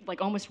instantly, I think, like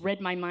almost read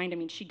my mind. I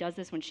mean, she does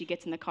this when she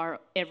gets in the car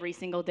every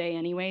single day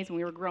anyways. When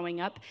we were growing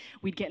up,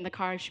 we'd get in the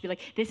car, she'd be like,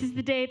 this is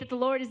the day that the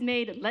Lord has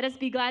made. Let us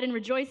be glad and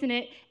rejoice in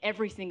it.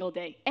 Every single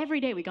day. Every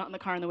day we got in the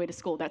car on the way to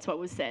school. That's what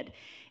was said.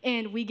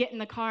 And we get in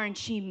the car, and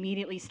she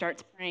immediately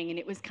starts praying, and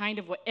it was kind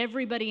of what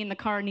everybody in the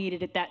car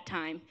needed at that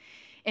time.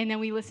 And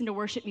then we listened to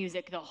worship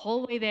music the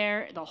whole way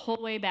there, the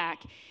whole way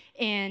back.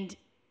 And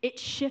it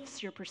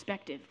shifts your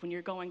perspective when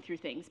you're going through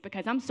things.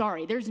 Because I'm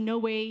sorry, there's no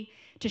way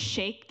to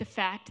shake the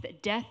fact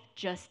that death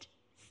just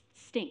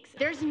stinks.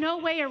 There's no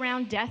way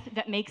around death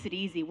that makes it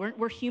easy.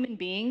 We're human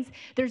beings.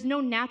 There's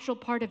no natural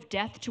part of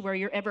death to where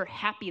you're ever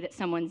happy that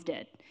someone's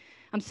dead.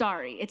 I'm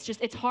sorry.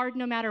 It's hard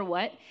no matter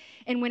what.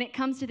 And when it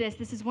comes to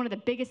this is one of the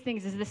biggest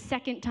things. This is the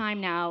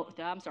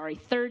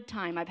third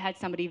time I've had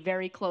somebody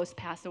very close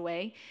pass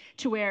away,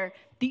 to where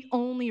the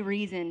only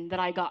reason that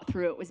I got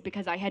through it was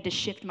because I had to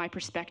shift my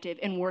perspective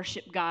and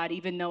worship God,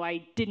 even though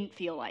I didn't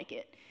feel like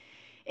it.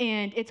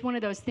 And it's one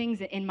of those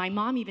things, and my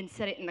mom even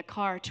said it in the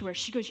car, to where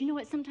she goes, you know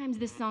what, sometimes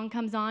this song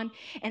comes on,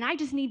 and I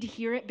just need to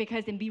hear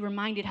it and be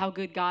reminded how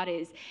good God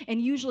is.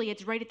 And usually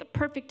it's right at the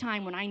perfect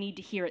time when I need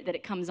to hear it that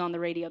it comes on the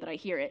radio that I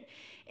hear it.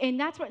 And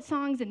that's what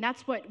songs, and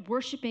that's what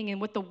worshiping and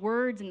what the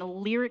words and the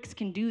lyrics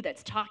can do,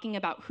 that's talking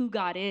about who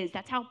God is.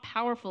 That's how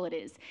powerful it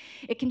is.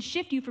 It can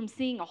shift you from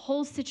seeing a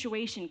whole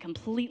situation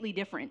completely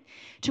different,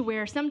 to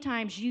where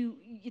sometimes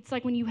it's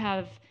like when you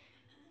have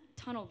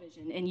tunnel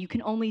vision and you can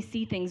only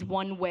see things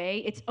one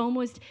way. It's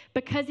almost,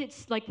 because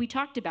it's like we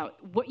talked about,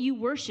 what you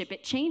worship,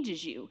 it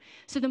changes you.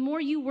 So the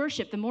more you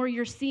worship, the more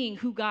you're seeing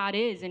who God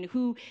is and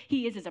who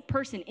he is as a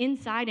person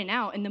inside and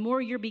out. And the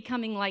more you're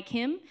becoming like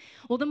him,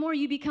 well, the more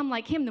you become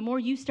like him, the more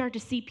you start to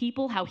see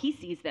people how he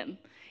sees them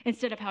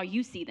instead of how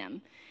you see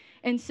them.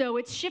 And so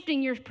it's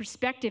shifting your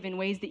perspective in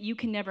ways that you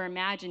can never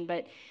imagine.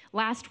 But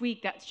last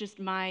week, that's just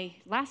my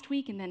last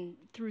week, and then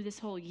through this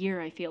whole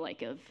year, I feel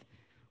like, of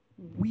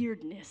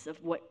weirdness of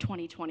what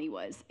 2020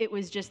 was. It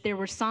was just, there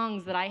were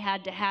songs that I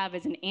had to have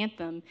as an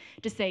anthem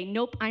to say,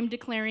 nope, I'm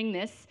declaring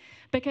this,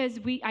 because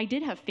I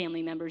did have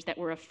family members that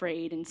were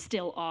afraid and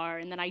still are,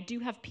 and then I do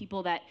have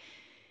people that,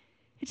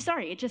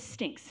 it just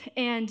stinks.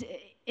 And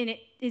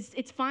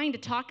it's fine to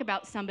talk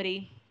about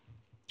somebody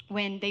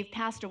when they've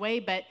passed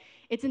away, but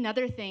it's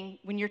another thing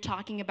when you're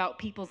talking about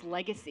people's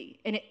legacy,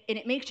 and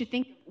it makes you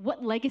think,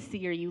 what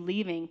legacy are you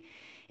leaving?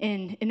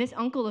 And this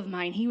uncle of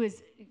mine,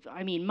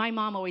 my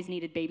mom always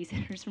needed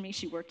babysitters for me.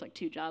 She worked like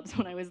 2 jobs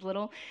when I was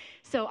little.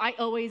 So I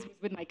always was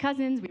with my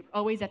cousins. We were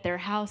always at their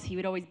house. He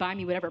would always buy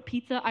me whatever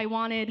pizza I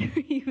wanted.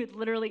 He would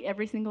literally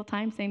every single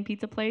time, same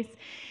pizza place.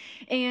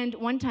 And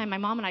one time, my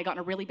mom and I got in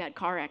a really bad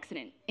car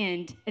accident.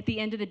 And at the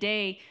end of the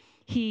day,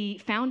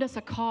 He found us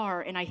a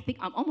car, and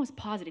I'm almost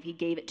positive he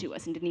gave it to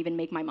us and didn't even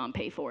make my mom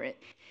pay for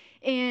it.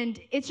 And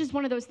it's just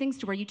one of those things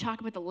to where you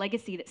talk about the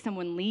legacy that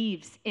someone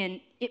leaves, and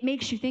it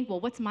makes you think, well,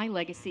 what's my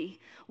legacy?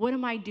 What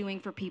am I doing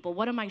for people?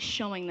 What am I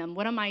showing them?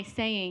 What am I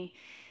saying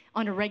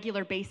on a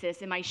regular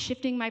basis? Am I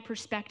shifting my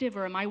perspective,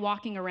 or am I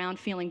walking around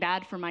feeling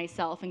bad for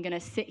myself and going to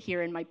sit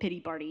here in my pity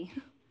party?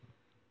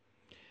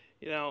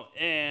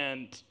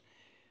 And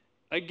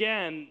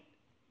again,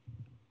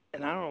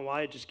 and I don't know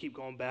why I just keep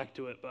going back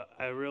to it, but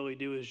I really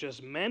do, is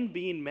just men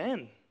being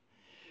men.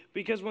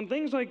 Because when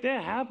things like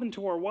that happen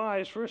to our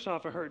wives, first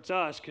off, it hurts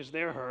us because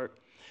they're hurt.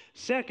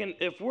 Second,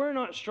 if we're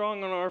not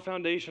strong on our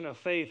foundation of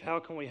faith, how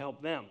can we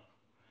help them?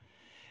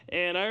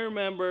 And I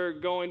remember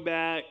going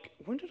back,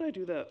 when did I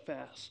do that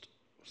fast?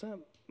 Was that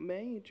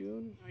May,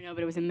 June? I know,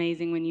 but it was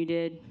amazing when you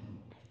did.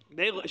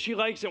 She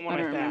likes it when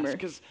I fast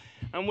because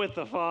I'm with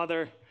the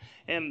Father.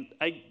 And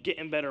I get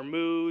in better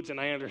moods, and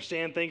I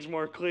understand things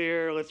more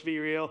clear, let's be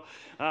real,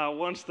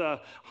 once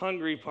the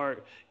hungry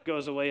part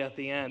goes away at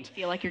the end.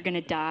 Feel like you're going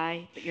to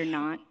die, but you're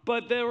not.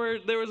 But there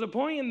was a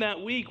point in that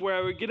week where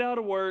I would get out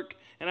of work,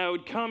 and I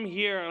would come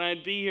here, and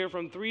I'd be here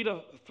from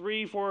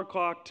 4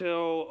 o'clock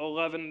till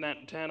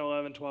 10,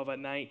 11, 12 at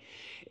night.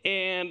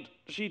 And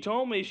she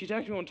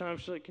texted me one time,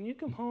 she's like, can you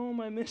come home?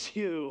 I miss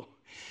you.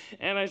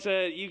 And I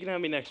said, you can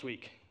have me next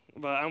week.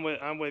 But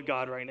I'm with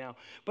God right now.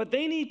 But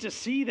they need to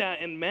see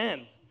that in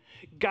men,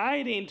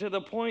 guiding to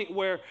the point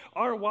where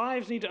our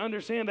wives need to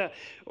understand that,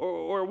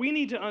 or we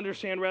need to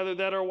understand rather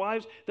that our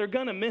wives, they're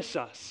going to miss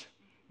us.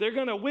 They're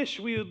going to wish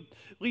we would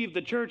leave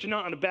the church,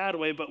 not in a bad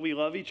way, but we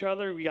love each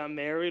other. We got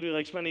married. We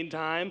like spending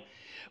time.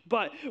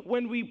 But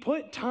when we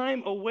put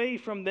time away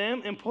from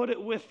them and put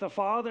it with the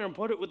Father and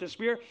put it with the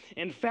Spirit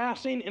and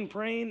fasting and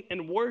praying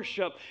and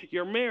worship,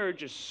 your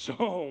marriage is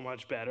so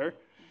much better.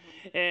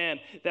 And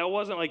that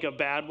wasn't like a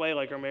bad way,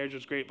 like our marriage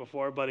was great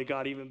before, but it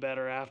got even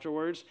better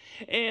afterwards.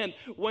 And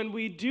when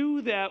we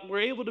do that,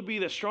 we're able to be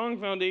the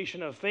strong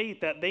foundation of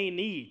faith that they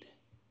need.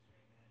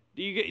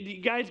 Do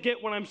you guys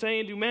get what I'm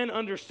saying? Do men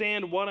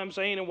understand what I'm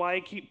saying and why I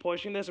keep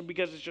pushing this? And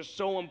because it's just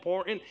so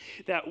important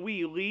that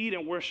we lead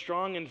and we're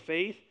strong in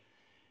faith,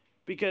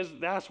 because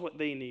that's what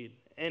they need.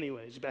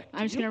 Anyways, back to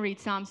you. I'm just going to read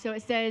Psalms. So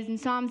it says in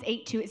Psalms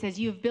 8:2, it says,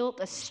 you have built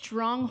a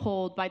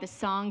stronghold by the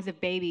songs of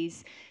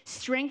babies.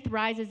 Strength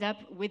rises up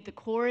with the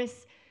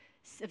chorus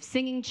of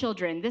singing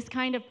children. This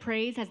kind of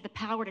praise has the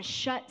power to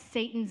shut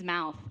Satan's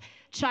mouth.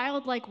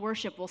 Childlike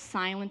worship will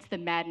silence the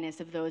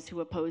madness of those who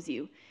oppose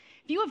you.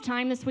 If you have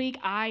time this week,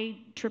 I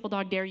triple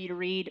dog dare you to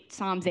read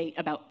Psalms 8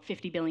 about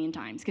 50 billion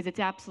times, because it's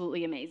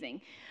absolutely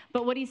amazing.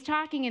 But what he's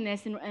talking in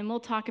this, and we'll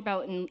talk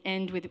about and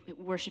end with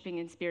worshiping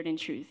in spirit and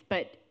truth,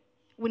 but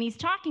when he's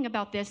talking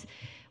about this,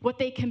 what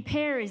they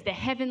compare is the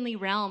heavenly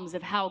realms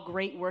of how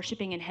great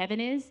worshiping in heaven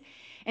is.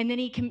 And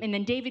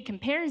then David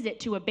compares it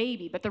to a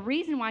baby. But the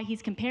reason why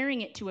he's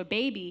comparing it to a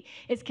baby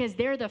is because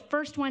they're the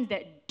first ones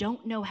that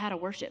don't know how to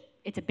worship.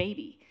 It's a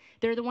baby.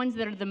 They're the ones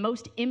that are the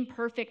most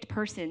imperfect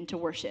person to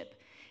worship.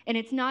 And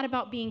it's not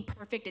about being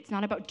perfect. It's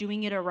not about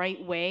doing it a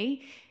right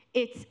way.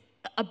 It's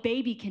a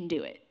baby can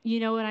do it. You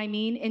know what I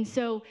mean? And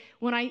so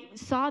when I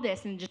saw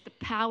this and just the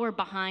power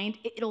behind,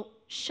 it'll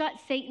shut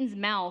Satan's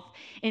mouth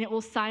and it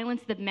will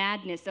silence the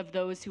madness of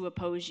those who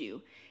oppose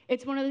you.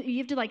 It's one of the, you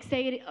have to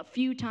say it a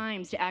few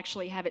times to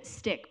actually have it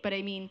stick. But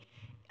I mean,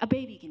 a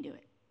baby can do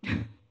it.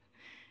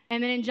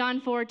 And then in John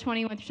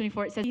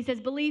 4:21-24, it says, he says,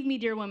 believe me,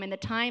 dear woman, the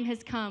time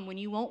has come when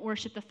you won't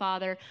worship the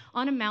Father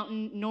on a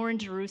mountain nor in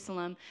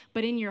Jerusalem,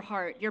 but in your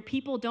heart. Your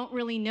people don't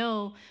really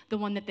know the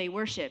one that they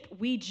worship.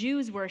 We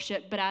Jews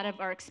worship, but out of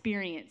our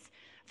experience.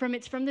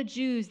 It's from the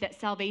Jews that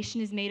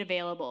salvation is made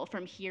available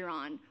from here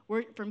on.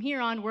 From here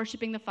on,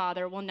 worshiping the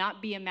Father will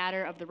not be a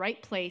matter of the right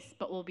place,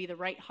 but will be the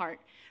right heart.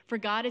 For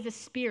God is a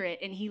spirit,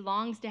 and he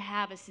longs to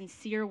have a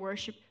sincere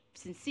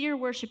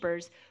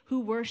worshipers who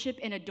worship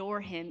and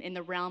adore him in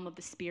the realm of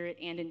the Spirit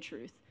and in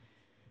truth.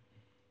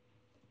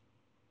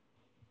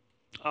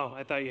 Oh,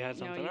 I thought you had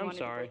something. No, I'm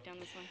sorry. To break down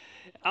this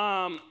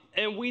one.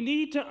 And we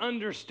need to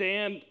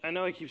understand, I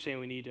know I keep saying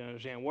we need to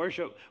understand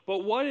worship,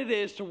 but what it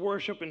is to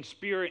worship in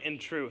spirit and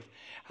truth.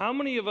 How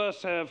many of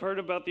us have heard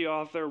about the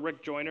author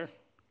Rick Joyner?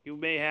 You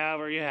may have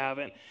or you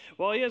haven't.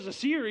 Well, he has a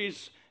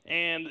series,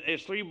 and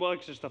it's 3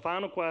 books. It's The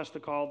Final Quest,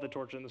 The Call, The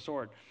Torch, and the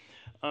Sword.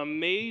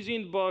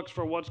 Amazing books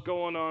for what's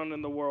going on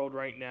in the world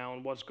right now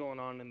and what's going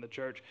on in the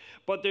church.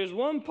 But there's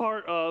one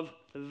part of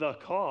The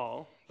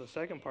Call, the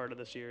second part of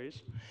the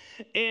series,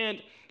 and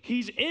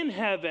he's in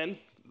heaven.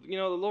 You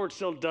know, the Lord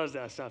still does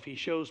that stuff. He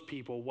shows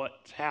people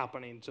what's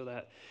happening so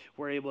that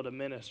we're able to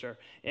minister.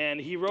 And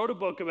he wrote a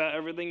book about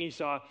everything he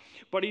saw.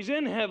 But he's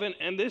in heaven,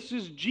 and this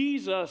is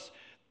Jesus,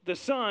 the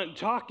Son,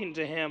 talking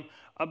to him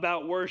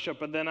about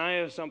worship. And then I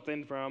have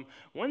something from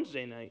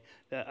Wednesday night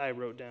that I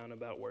wrote down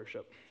about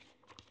worship.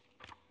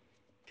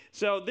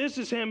 So this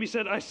is him. He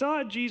said, I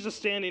saw Jesus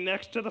standing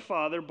next to the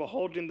Father,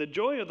 beholding the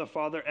joy of the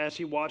Father as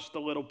he watched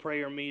the little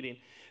prayer meeting.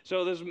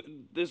 So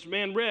this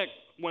man, Rick,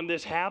 when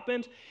this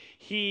happened,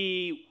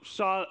 he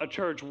saw a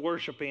church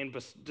worshiping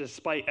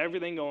despite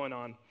everything going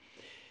on.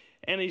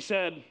 And he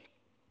said,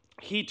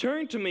 He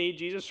turned to me,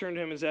 Jesus turned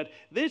to him and said,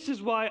 "This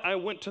is why I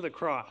went to the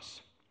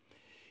cross.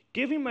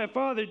 Giving my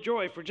Father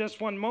joy for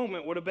just one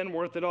moment would have been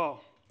worth it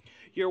all.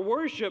 Your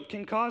worship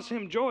can cause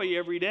him joy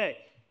every day.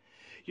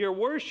 Your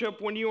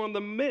worship, when you're in the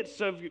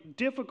midst of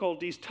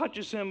difficulties,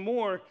 touches him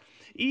more,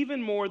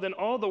 even more than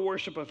all the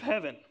worship of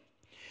heaven.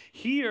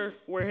 Here,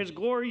 where his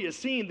glory is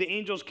seen, the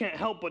angels can't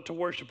help but to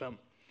worship him.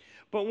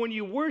 But when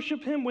you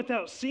worship him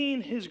without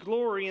seeing his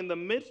glory in the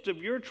midst of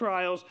your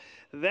trials,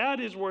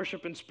 that is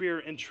worship in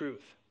spirit and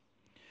truth.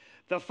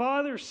 The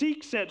Father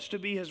seeks such to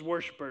be his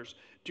worshipers.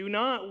 Do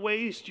not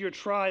waste your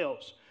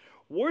trials.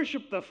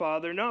 Worship the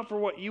Father, not for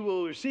what you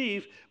will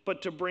receive,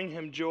 but to bring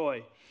him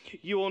joy.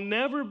 You will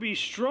never be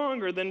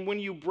stronger than when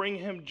you bring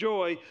him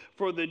joy,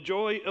 for the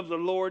joy of the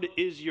Lord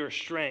is your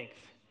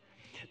strength."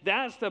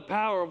 That's the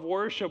power of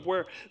worship,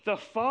 where the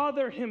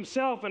Father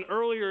himself, and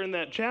earlier in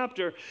that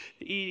chapter,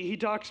 he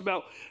talks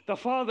about the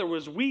Father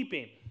was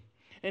weeping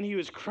and he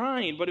was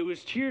crying, but it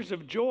was tears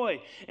of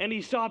joy. And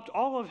he stopped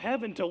all of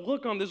heaven to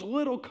look on this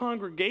little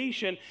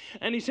congregation,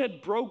 and he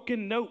said,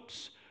 broken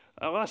notes.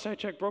 Last I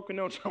checked, broken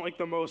notes aren't like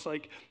the most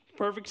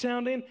perfect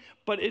sounding,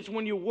 but it's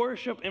when you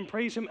worship and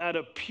praise him out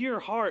of pure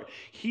heart,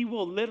 he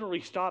will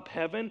literally stop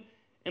heaven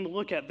and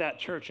look at that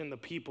church and the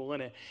people in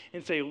it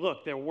and say,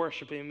 look, they're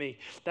worshiping me.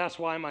 That's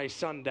why my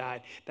son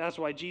died. That's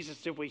why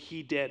Jesus did what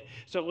he did.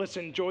 So let's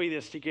enjoy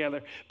this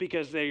together,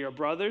 because they're your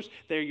brothers,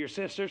 they're your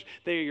sisters,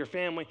 they're your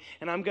family,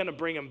 and I'm going to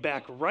bring them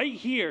back right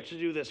here to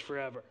do this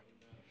forever.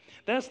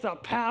 That's the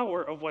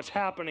power of what's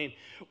happening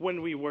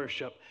when we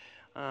worship.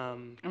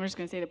 I'm just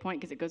going to say the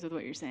point because it goes with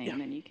what you're saying, Yeah.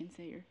 and then you can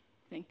say your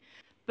thing.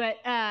 But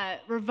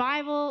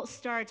revival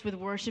starts with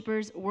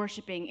worshipers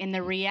worshiping in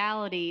the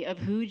reality of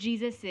who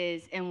Jesus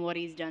is and what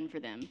he's done for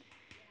them.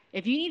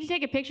 If you need to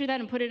take a picture of that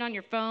and put it on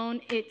your phone,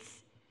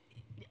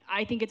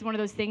 I think it's one of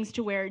those things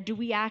to where, do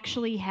we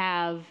actually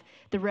have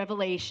the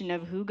revelation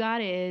of who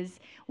God is,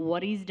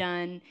 what he's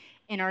done,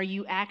 and are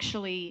you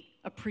actually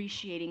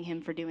appreciating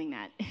him for doing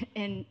that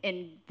and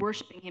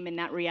worshiping him in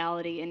that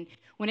reality? And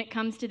when it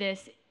comes to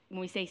this, when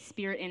we say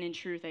spirit and in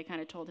truth, I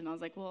kind of told him, I was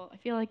like, well, I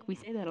feel like we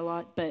say that a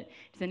lot, but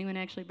does anyone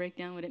actually break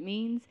down what it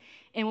means?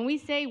 And when we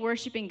say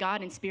worshiping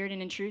God in spirit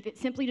and in truth, it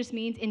simply just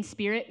means, in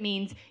spirit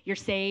means you're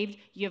saved,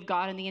 you have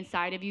God on the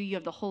inside of you, you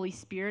have the Holy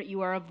Spirit,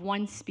 you are of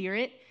one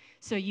spirit,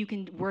 so you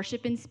can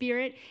worship in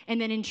spirit.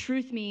 And then in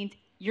truth means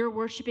you're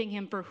worshiping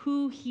him for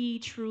who he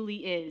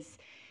truly is.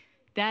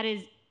 That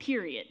is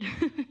period.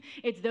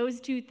 It's those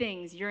two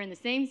things. You're in the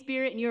same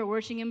spirit and you're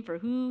worshiping him for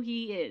who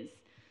he is.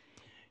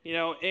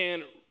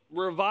 And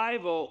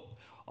revival,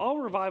 all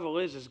revival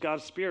is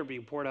God's Spirit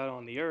being poured out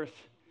on the earth.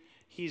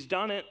 He's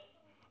done it.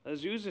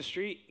 Azusa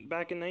Street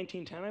back in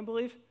 1910, I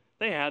believe.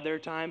 They had their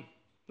time.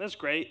 That's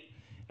great.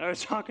 I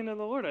was talking to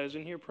the Lord. I was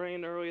in here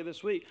praying earlier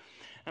this week.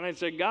 And I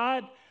said,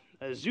 God,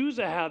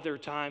 Azusa had their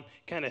time.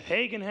 Kenneth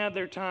Hagin had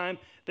their time.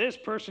 This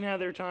person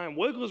had their time.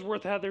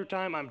 Wigglesworth had their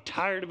time. I'm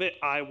tired of it.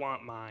 I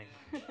want mine.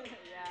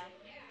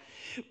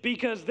 Yeah.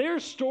 Because their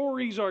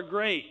stories are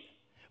great,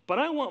 but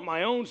I want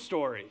my own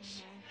stories.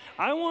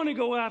 Mm-hmm. I want to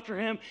go after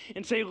him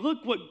and say,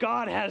 look what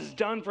God has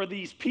done for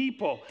these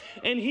people.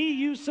 And he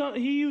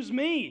used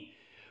me.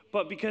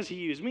 But because he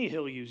used me,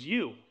 he'll use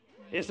you.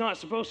 It's not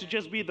supposed to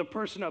just be the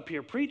person up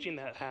here preaching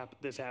that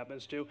this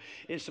happens to.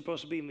 It's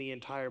supposed to be in the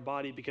entire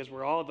body, because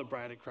we're all the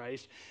bride of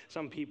Christ.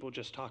 Some people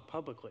just talk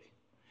publicly.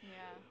 Yeah.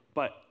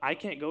 But I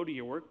can't go to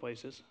your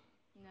workplaces.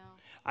 No.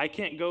 I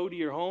can't go to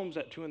your homes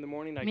at 2 in the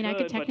morning. I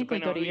could technically but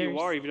depending on who yours. You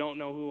are, if you don't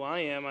know who I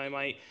am, I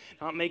might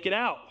not make it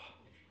out.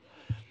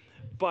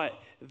 But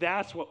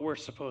that's what we're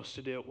supposed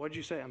to do. What'd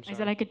you say? I'm sorry. I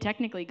said I could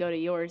technically go to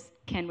yours.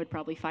 Ken would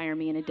probably fire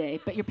me in a day,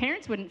 but your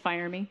parents wouldn't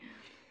fire me.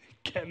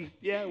 Ken,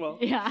 yeah, well.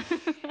 Yeah.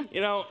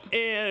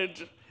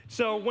 And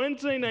so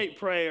Wednesday night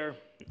prayer,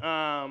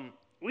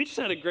 we just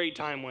had a great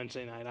time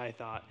Wednesday night, I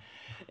thought.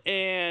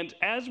 And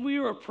as we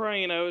were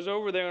praying, I was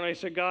over there and I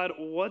said, God,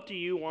 what do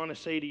you want to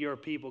say to your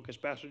people? Because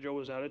Pastor Joe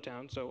was out of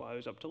town, so I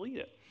was up to lead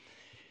it.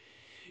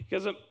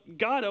 Because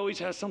God always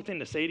has something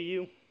to say to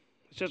you.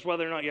 It's just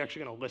whether or not you're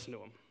actually going to listen to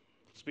him.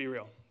 Let's be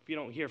real. If you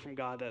don't hear from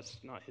God, that's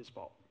not his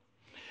fault.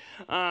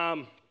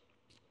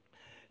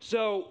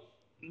 So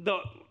the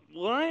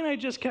line I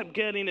just kept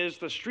getting is,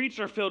 the streets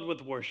are filled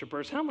with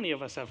worshipers. How many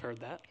of us have heard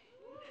that?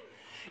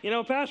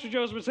 Pastor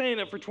Joe's been saying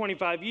it for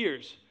 25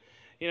 years.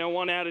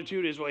 One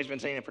attitude is, well, he's been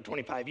saying it for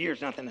 25 years,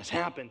 nothing has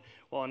happened.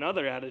 Well,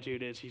 another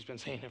attitude is, he's been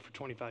saying it for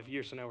 25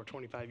 years, so now we're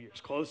 25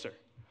 years closer.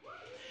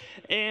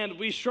 And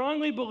we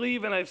strongly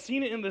believe, and I've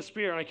seen it in the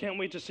spirit, and I can't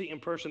wait to see it in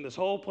person, this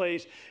whole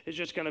place is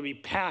just going to be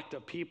packed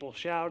of people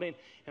shouting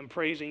and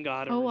praising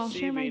God and I'll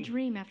share my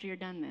dream after you're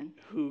done then.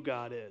 Who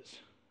God is.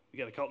 We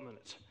got a couple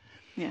minutes.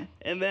 Yeah.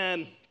 And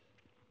then,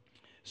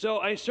 so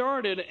I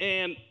started,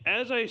 and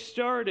as I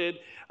started,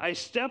 I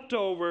stepped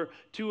over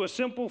to a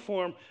simple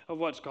form of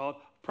what's called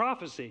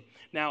prophecy.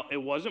 Now, it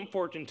wasn't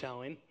fortune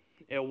telling.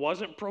 It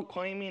wasn't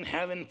proclaiming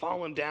heaven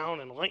falling down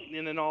and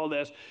lightning and all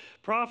this.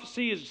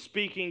 Prophecy is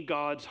speaking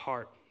God's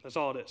heart. That's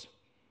all it is.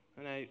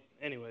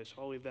 Anyways,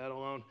 I'll leave that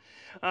alone.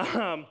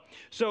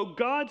 So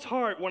God's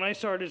heart, when I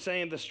started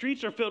saying the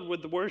streets are filled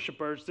with the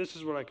worshipers, this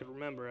is what I could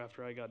remember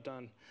after I got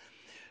done.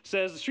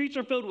 Says the streets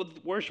are filled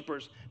with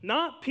worshipers,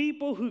 not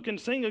people who can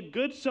sing a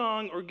good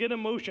song or get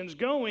emotions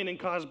going and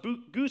cause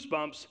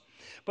goosebumps,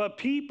 but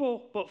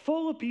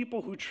full of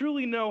people who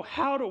truly know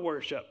how to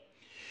worship.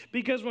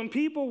 Because when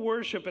people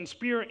worship in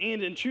spirit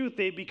and in truth,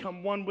 they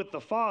become one with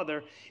the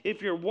Father. If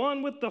you're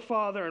one with the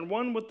Father and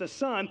one with the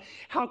Son,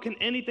 how can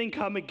anything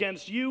come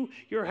against you,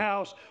 your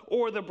house,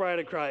 or the bride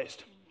of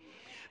Christ?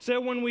 So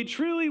when we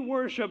truly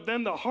worship,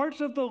 then the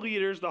hearts of the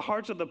leaders, the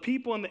hearts of the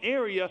people in the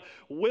area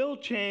will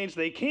change.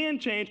 They can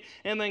change,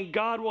 and then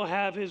God will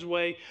have his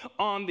way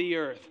on the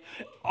earth.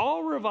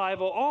 All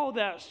revival, all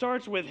that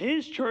starts with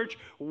his church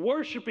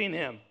worshiping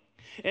him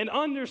and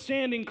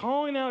understanding,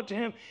 calling out to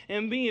him,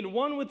 and being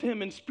one with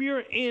him in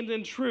spirit and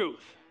in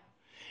truth.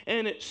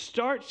 And it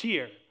starts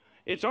here.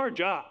 It's our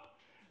job.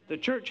 The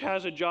church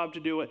has a job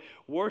to do it,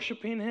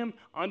 worshiping him,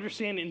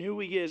 understanding who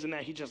he is, and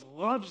that he just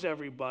loves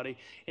everybody,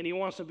 and he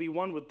wants to be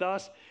one with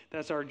us.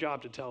 That's our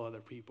job to tell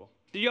other people.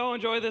 Did y'all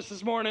enjoy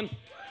this morning?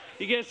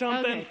 You get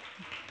something? Okay.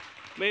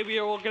 Maybe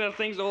you're looking at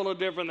things a little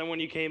different than when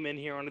you came in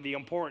here under the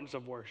importance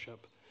of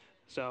worship.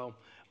 So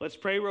let's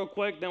pray real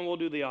quick, then we'll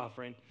do the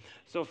offering.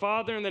 So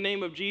Father, in the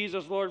name of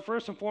Jesus, Lord,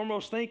 first and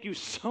foremost, thank you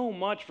so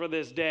much for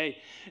this day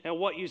and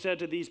what you said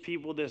to these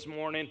people this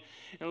morning.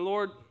 And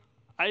Lord,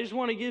 I just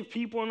want to give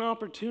people an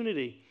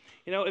opportunity.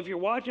 You know, if you're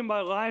watching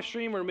by live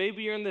stream or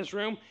maybe you're in this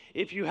room,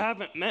 if you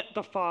haven't met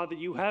the Father,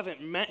 you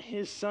haven't met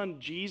his Son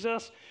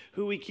Jesus,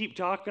 who we keep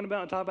talking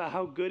about and talk about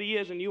how good he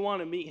is, and you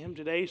want to meet him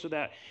today so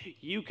that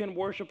you can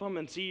worship him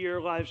and see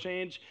your lives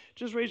change,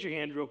 just raise your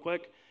hand real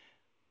quick.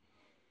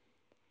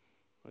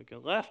 Like a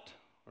left,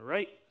 or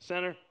right,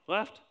 center,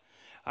 left.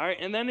 All right,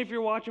 and then if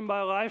you're watching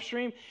by live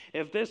stream,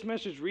 if this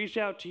message reached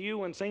out to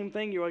you and same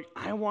thing, you're like,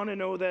 I want to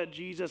know that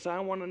Jesus, I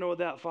want to know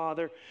that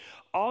Father.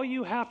 All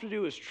you have to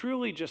do is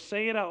truly just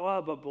say it out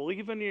loud, but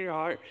believe in your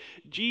heart,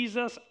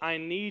 Jesus, I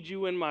need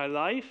you in my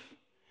life.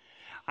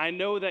 I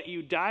know that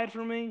you died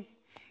for me.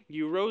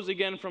 You rose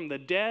again from the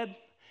dead,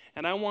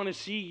 and I want to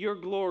see your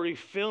glory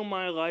fill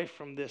my life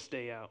from this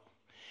day out.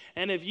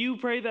 And if you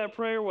pray that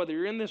prayer, whether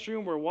you're in this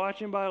room or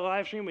watching by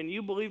live stream, and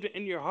you believed it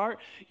in your heart,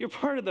 you're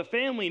part of the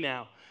family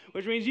now,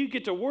 which means you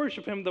get to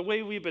worship him the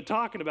way we've been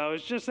talking about.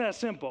 It's just that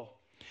simple.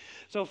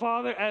 So,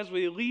 Father, as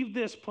we leave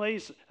this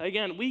place,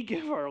 again, we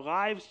give our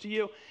lives to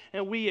you,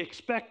 and we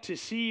expect to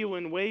see you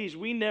in ways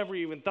we never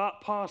even thought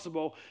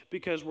possible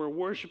because we're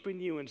worshiping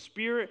you in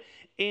spirit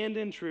and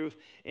in truth.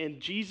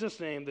 In Jesus'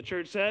 name, the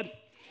church said,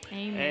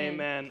 Amen.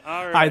 Amen.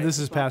 All right. Hi, this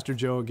is Pastor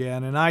Joe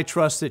again, and I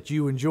trust that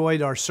you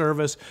enjoyed our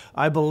service.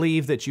 I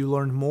believe that you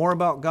learned more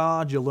about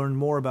God, you learned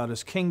more about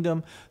his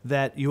kingdom,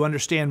 that you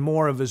understand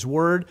more of his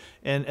word,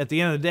 and at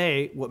the end of the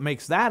day, what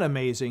makes that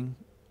amazing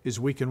is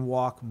we can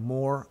walk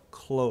more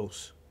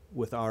close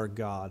with our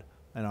God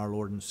and our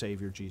Lord and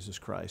Savior, Jesus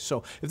Christ.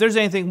 So if there's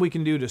anything we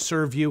can do to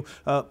serve you,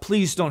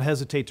 please don't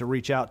hesitate to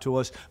reach out to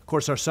us. Of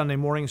course, our Sunday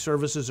morning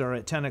services are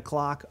at 10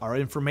 o'clock. Our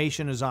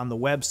information is on the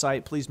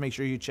website. Please make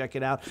sure you check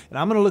it out. And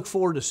I'm going to look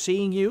forward to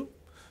seeing you,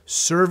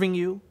 serving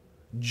you,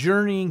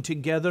 journeying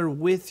together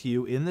with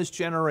you in this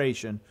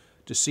generation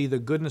to see the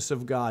goodness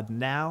of God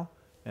now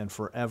and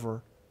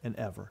forever and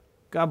ever.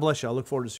 God bless you. I look forward to seeing you.